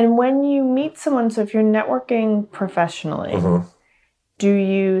 And when you meet someone, so if you're networking professionally, do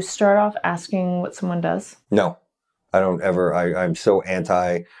you start off asking what someone does? No, I don't ever. I'm so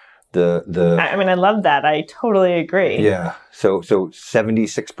anti I mean, I love that. I totally agree. Yeah. So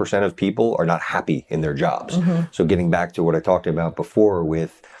 76% of people are not happy in their jobs. So getting back to what I talked about before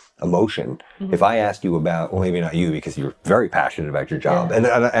with emotion, if I asked you about, well, maybe not you, because you're very passionate about your job. And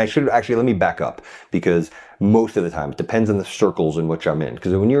I should actually, let me back up, because most of the time it depends on the circles in which I'm in.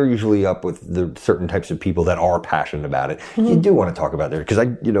 Because when you're usually up with the certain types of people that are passionate about it, you do want to talk about it. Because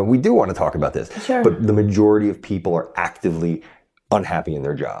we do want to talk about this. Sure. But the majority of people are actively unhappy in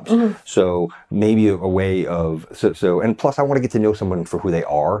their jobs. So maybe a way of, and plus I want to get to know someone for who they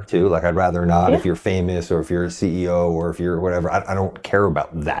are too. Like, I'd rather not, if you're famous or if you're a CEO or if you're whatever, I don't care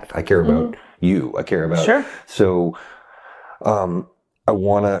about that. I care about you. I care about, so, I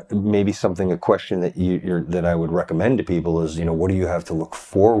want to, maybe a question that that I would recommend to people is, what do you have to look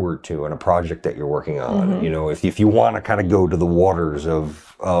forward to in a project that you're working on? If you want to kind of go to the waters of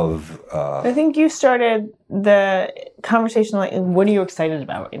I think you started the conversation like, what are you excited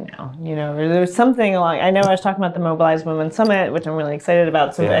about right now? There's something along, I know I was talking about the Mobilize Women Summit, which I'm really excited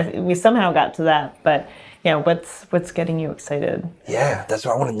about. So we somehow got to that, but what's getting you excited? Yeah, that's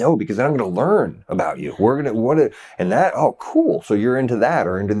what I want to know, because then I'm going to learn about you. And that, oh, cool. So you're into that,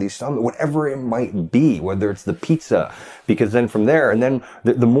 or into these summit, whatever it might be, whether it's the pizza, because then from there, and then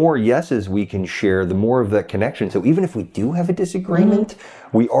the more yeses we can share, the more of that connection. So even if we do have a disagreement,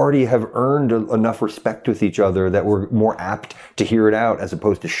 we already have earned enough respect with each other that we're more apt to hear it out as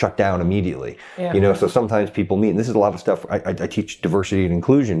opposed to shut down immediately. So sometimes people meet, and this is a lot of stuff, I teach diversity and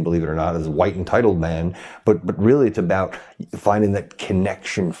inclusion, believe it or not, as a white entitled man, but really it's about finding that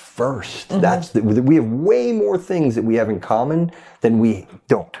connection first. We have way more things that we have in common than we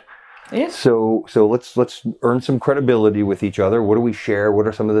don't. Yeah. So let's earn some credibility with each other. What do we share? What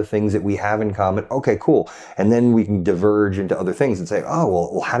are some of the things that we have in common? Okay, cool. And then we can diverge into other things and say, oh,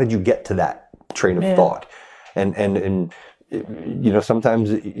 well, how did you get to that train of thought? And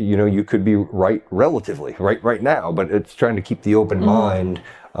sometimes, you could be right relatively, right now, but it's trying to keep the open mind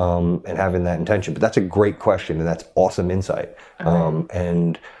and having that intention. But that's a great question, and that's awesome insight.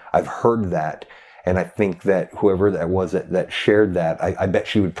 And I've heard that. And I think that whoever that was that shared that, I bet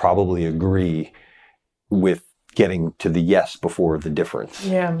she would probably agree with getting to the yes before the difference.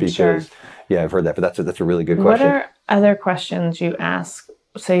 Yeah, because sure. Yeah, I've heard that, but that's a really good What question. are other questions you ask?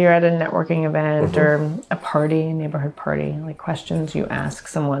 Say you're at a networking event or a party, a neighborhood party, like questions you ask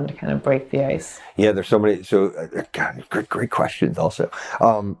someone to kind of break the ice. Yeah, there's so many. So, God, great questions. Also,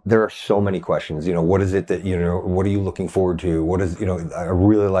 there are so many questions. What is it that what are you looking forward to? What is I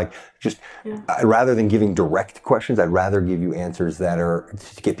really like rather than giving direct questions, I'd rather give you answers that are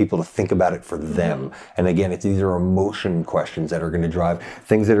to get people to think about it for them. And again, these are emotion questions that are going to drive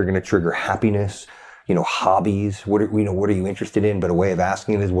things that are going to trigger happiness. Hobbies. What are you interested in? But a way of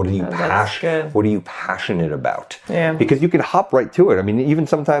asking it is, what are you passionate about? Yeah. Because you can hop right to it. I mean, even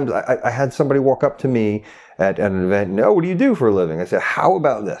sometimes I had somebody walk up to me at an event and, what do you do for a living? I said, how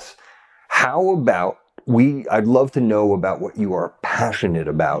about this? How about I'd love to know about what you are passionate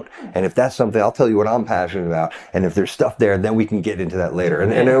about. And if that's something, I'll tell you what I'm passionate about. And if there's stuff there, then we can get into that later.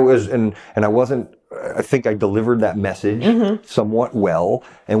 And it was, and I wasn't, I think I delivered that message somewhat well,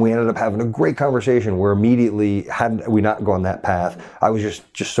 and we ended up having a great conversation where immediately, had we not gone that path, I was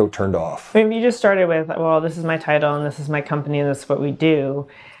just so turned off. Maybe you just started with, well, this is my title and this is my company and this is what we do.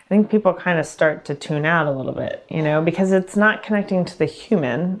 I think people kind of start to tune out a little bit, because it's not connecting to the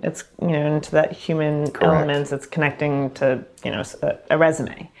human. It's, into that human elements. It's connecting to, a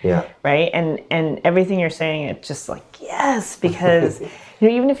resume. Yeah. Right. And everything you're saying, it's just like, yes, because,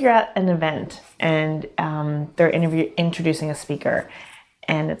 even if you're at an event and they're introducing a speaker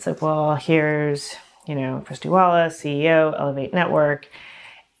and it's like, well, here's, Christy Wallace, CEO, Elevate Network.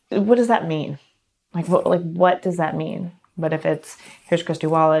 What does that mean? What does that mean? But if it's, here's Christy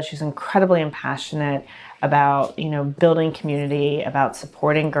Wallace, she's incredibly passionate about, building community, about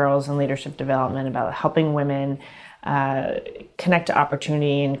supporting girls in leadership development, about helping women connect to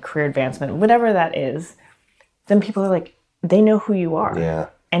opportunity and career advancement, whatever that is, then people are like, they know who you are. Yeah.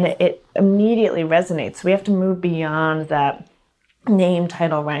 And it immediately resonates. So we have to move beyond that name,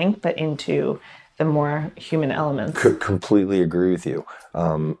 title, rank, but into the more human elements. Completely agree with you.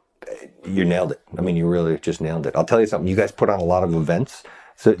 You nailed it. I mean, you really just nailed it. I'll tell you something. You guys put on a lot of events.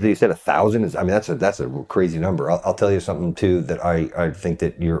 So you said 1,000 is, that's a crazy number. I'll tell you something too that I think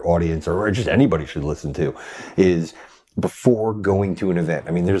that your audience or just anybody should listen to is before going to an event.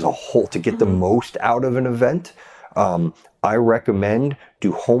 I mean, there's a whole, to get the most out of an event, I recommend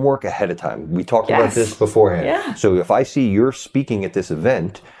do homework ahead of time. We talked about this beforehand. Yeah. So if I see you're speaking at this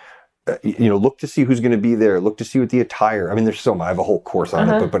event, look to see who's going to be there. Look to see what the attire. I mean, there's so much. I have a whole course on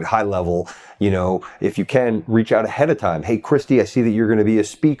it, but high level, if you can reach out ahead of time. Hey, Christy, I see that you're going to be a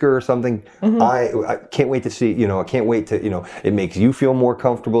speaker or something. I can't wait to see, I can't wait to, it makes you feel more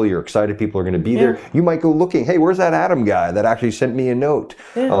comfortable. You're excited people are going to be there. You might go looking, hey, where's that Adam guy that actually sent me a note?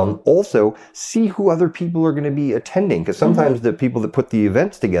 Also, see who other people are going to be attending. Because sometimes the people that put the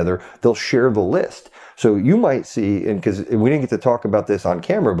events together, they'll share the list. So you might see, and because we didn't get to talk about this on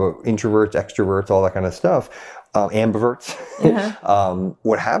camera, but introverts, extroverts, all that kind of stuff, ambiverts.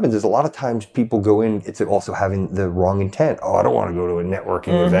 What happens is a lot of times people go in, it's also having the wrong intent. Oh, I don't want to go to a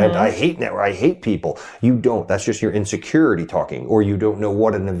networking event. I hate people. You don't. That's just your insecurity talking, or you don't know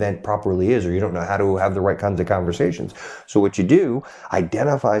what an event properly is, or you don't know how to have the right kinds of conversations. So what you do,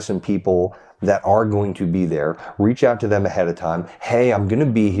 identify some people that are going to be there, reach out to them ahead of time. Hey, I'm going to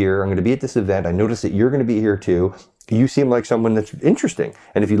be here. I'm going to be at this event. I noticed that you're going to be here too. You seem like someone that's interesting.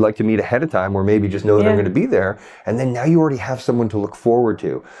 And if you'd like to meet ahead of time, or maybe just know that I'm going to be there, and then now you already have someone to look forward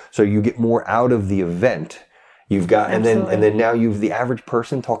to. So you get more out of the event. You've got, and then now the average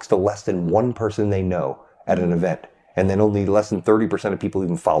person talks to less than one person they know at an event. And then only less than 30% of people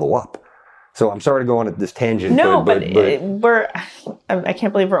even follow up. So I'm sorry to go on at this tangent. No, but I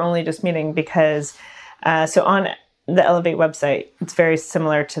can't believe we're only just meeting because, so on the Elevate website, it's very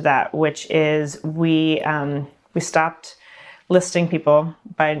similar to that, which is we stopped listing people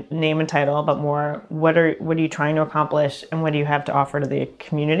by name and title, but more what are you trying to accomplish and what do you have to offer to the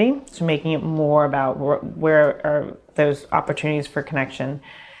community? So making it more about where are those opportunities for connection.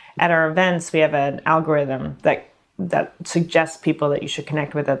 At our events, we have an algorithm that suggests people that you should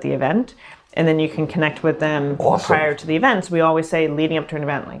connect with at the event. And then you can connect with them prior to the events. We always say leading up to an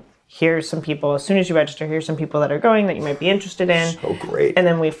event, like, here's some people, as soon as you register, here's some people that are going that you might be interested in. So great. And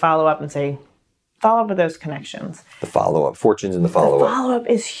then we follow up and say, follow up with those connections. The follow-up, fortunes in the follow-up. The follow-up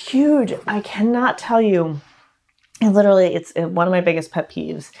is huge. I cannot tell you, and literally it's one of my biggest pet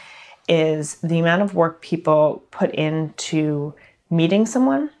peeves is the amount of work people put into meeting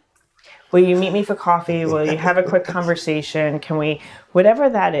someone. Will you meet me for coffee? Will you have a quick conversation? Can we, whatever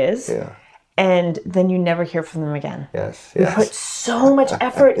that is. Yeah. and then you never hear from them again. Yes. We put so much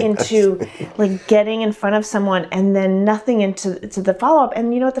effort into like getting in front of someone and then nothing into the follow-up.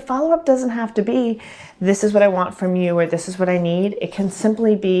 And you know what? The follow-up doesn't have to be, this is what I want from you, or this is what I need. It can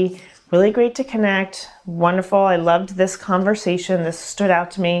simply be, really great to connect, wonderful, I loved this conversation, this stood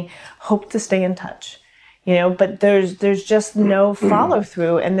out to me, hope to stay in touch. You know, but there's just no follow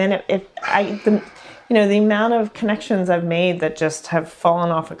through. And then the amount of connections I've made that just have fallen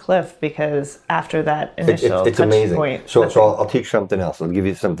off a cliff because after that initial it's touch amazing. point. So I'll teach something else. I'll give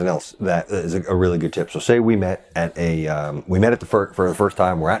you something else that is a really good tip. So say we met at for the first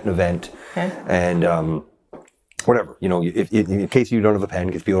time. We're at an event, okay. And whatever, you know, if in case you don't have a pen,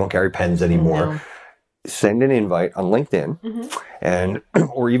 because people don't carry pens anymore. No. Send an invite on LinkedIn, and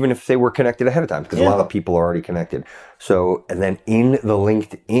or even if say we're connected ahead of time, because a lot of people are already connected. So, and then in the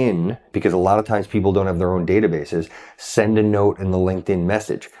LinkedIn, because a lot of times people don't have their own databases, send a note in the LinkedIn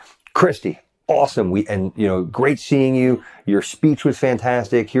message. Christy, awesome. Great seeing you. Your speech was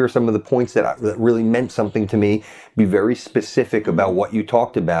fantastic. Here are some of the points that really meant something to me. Be very specific about what you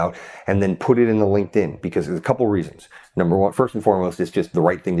talked about, and then put it in the LinkedIn, because there's a couple reasons. Number one, first and foremost, it's just the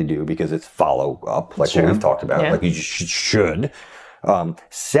right thing to do because it's follow up, like what we've talked about, like you just should.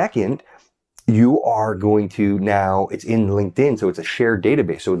 Second, you are going to now, it's in LinkedIn, so it's a shared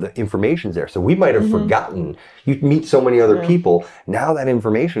database, so the information's there. So we might have forgotten. You meet so many other people, now that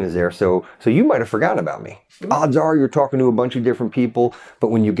information is there, so you might have forgotten about me. Odds are you're talking to a bunch of different people, but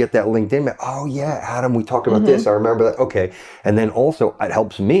when you get that LinkedIn, oh yeah, Adam, we talked about this, I remember that, okay. And then also, it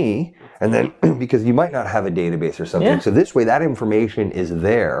helps me, and then, because you might not have a database or something, so this way that information is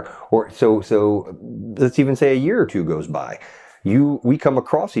there. Or so let's even say a year or two goes by. We come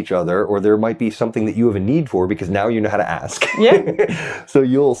across each other, or there might be something that you have a need for because now you know how to ask. Yeah. So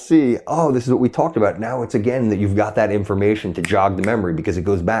you'll see, oh, this is what we talked about. Now it's again that you've got that information to jog the memory, because it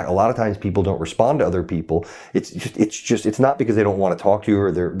goes back. A lot of times people don't respond to other people. It's not because they don't want to talk to you, or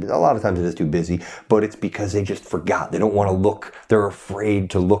a lot of times it is too busy, but it's because they just forgot. They don't want to look, they're afraid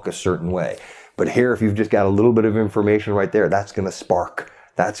to look a certain way. But here, if you've just got a little bit of information right there, that's going to spark.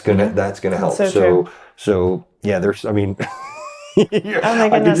 That's going to help. So yeah, Oh my goodness, I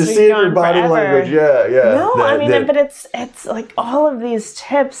can just see it in your body language. Yeah. No, but it's like all of these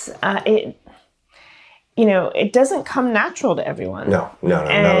tips. It doesn't come natural to everyone. No,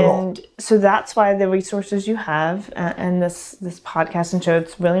 not at all. And so that's why the resources you have and this podcast and show,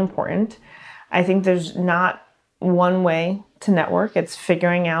 it's really important. I think there's not one way to network. It's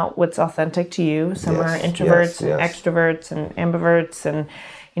figuring out what's authentic to you. Some are introverts and extroverts and ambiverts,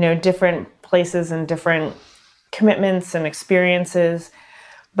 and different places and different commitments and experiences,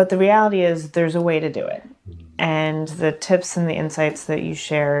 but the reality is there's a way to do it. And the tips and the insights that you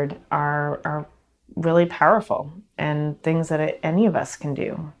shared are really powerful, and things that any of us can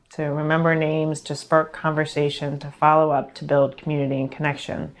do to remember names, to spark conversation, to follow up, to build community and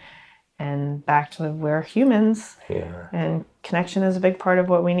connection. And back to we're humans, and connection is a big part of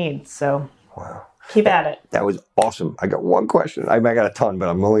what we need. So wow. Keep at it. That was awesome. I got one question. I got a ton, but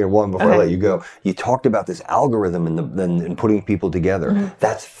I'm only at one before I let you go. You talked about this algorithm and putting people together.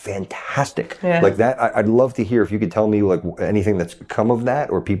 That's fantastic. Yeah. Like that, I'd love to hear if you could tell me like anything that's come of that,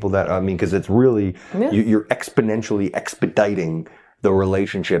 or people that, because it's really, you're exponentially expediting the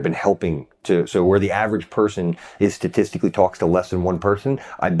relationship and helping to, so where the average person is statistically talks to less than one person,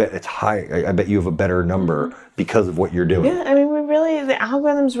 I bet it's high. I bet you have a better number because of what you're doing. Yeah, the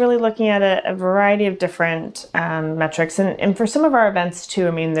algorithm's really looking at a variety of different metrics. And for some of our events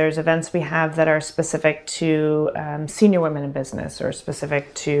too, there's events we have that are specific to senior women in business, or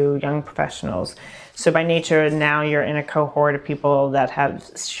specific to young professionals. So by nature, now you're in a cohort of people that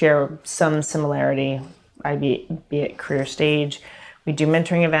share some similarity, be it career stage. We do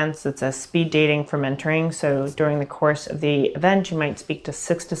mentoring events. It's a speed dating for mentoring. So during the course of the event, you might speak to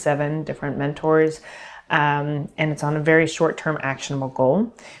 6 to 7 different mentors. And it's on a very short-term actionable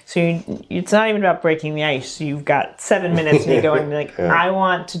goal. So it's not even about breaking the ice. You've got 7 minutes and you go and be like, I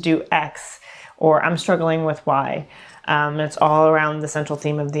want to do X, or I'm struggling with Y. And it's all around the central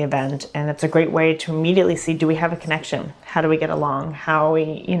theme of the event. And it's a great way to immediately see, do we have a connection? How do we get along? How are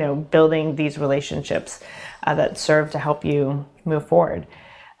we, building these relationships that serve to help you move forward?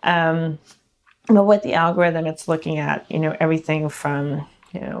 But with the algorithm, it's looking at, everything from,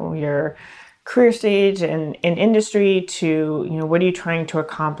 your career stage and in industry to, what are you trying to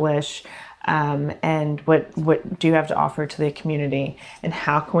accomplish? And what do you have to offer to the community? And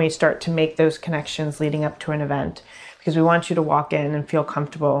how can we start to make those connections leading up to an event? Because we want you to walk in and feel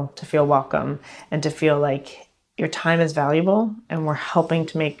comfortable, to feel welcome, and to feel like your time is valuable, and we're helping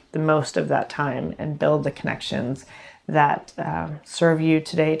to make the most of that time and build the connections that serve you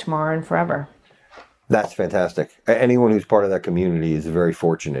today, tomorrow, and forever. That's fantastic. Anyone who's part of that community is very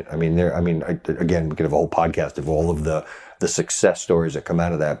fortunate. Again, we could have a whole podcast of all of the success stories that come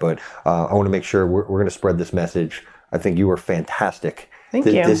out of that, but I want to make sure we're going to spread this message. I think you were fantastic. Thank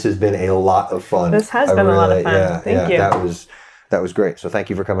you. This has been a lot of fun. This has been a lot of fun. Thank you. That was great. So thank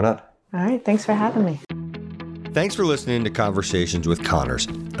you for coming on. All right. Thanks for having me. Thanks for listening to Conversations with Connors,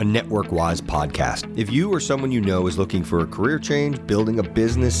 a NetworkWise podcast. If you or someone you know is looking for a career change, building a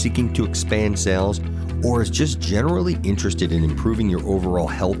business, seeking to expand sales, or is just generally interested in improving your overall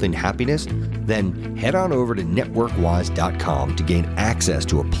health and happiness, then head on over to networkwise.com to gain access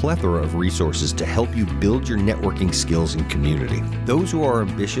to a plethora of resources to help you build your networking skills and community. Those who are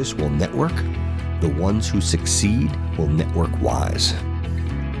ambitious will network. The ones who succeed will network wise.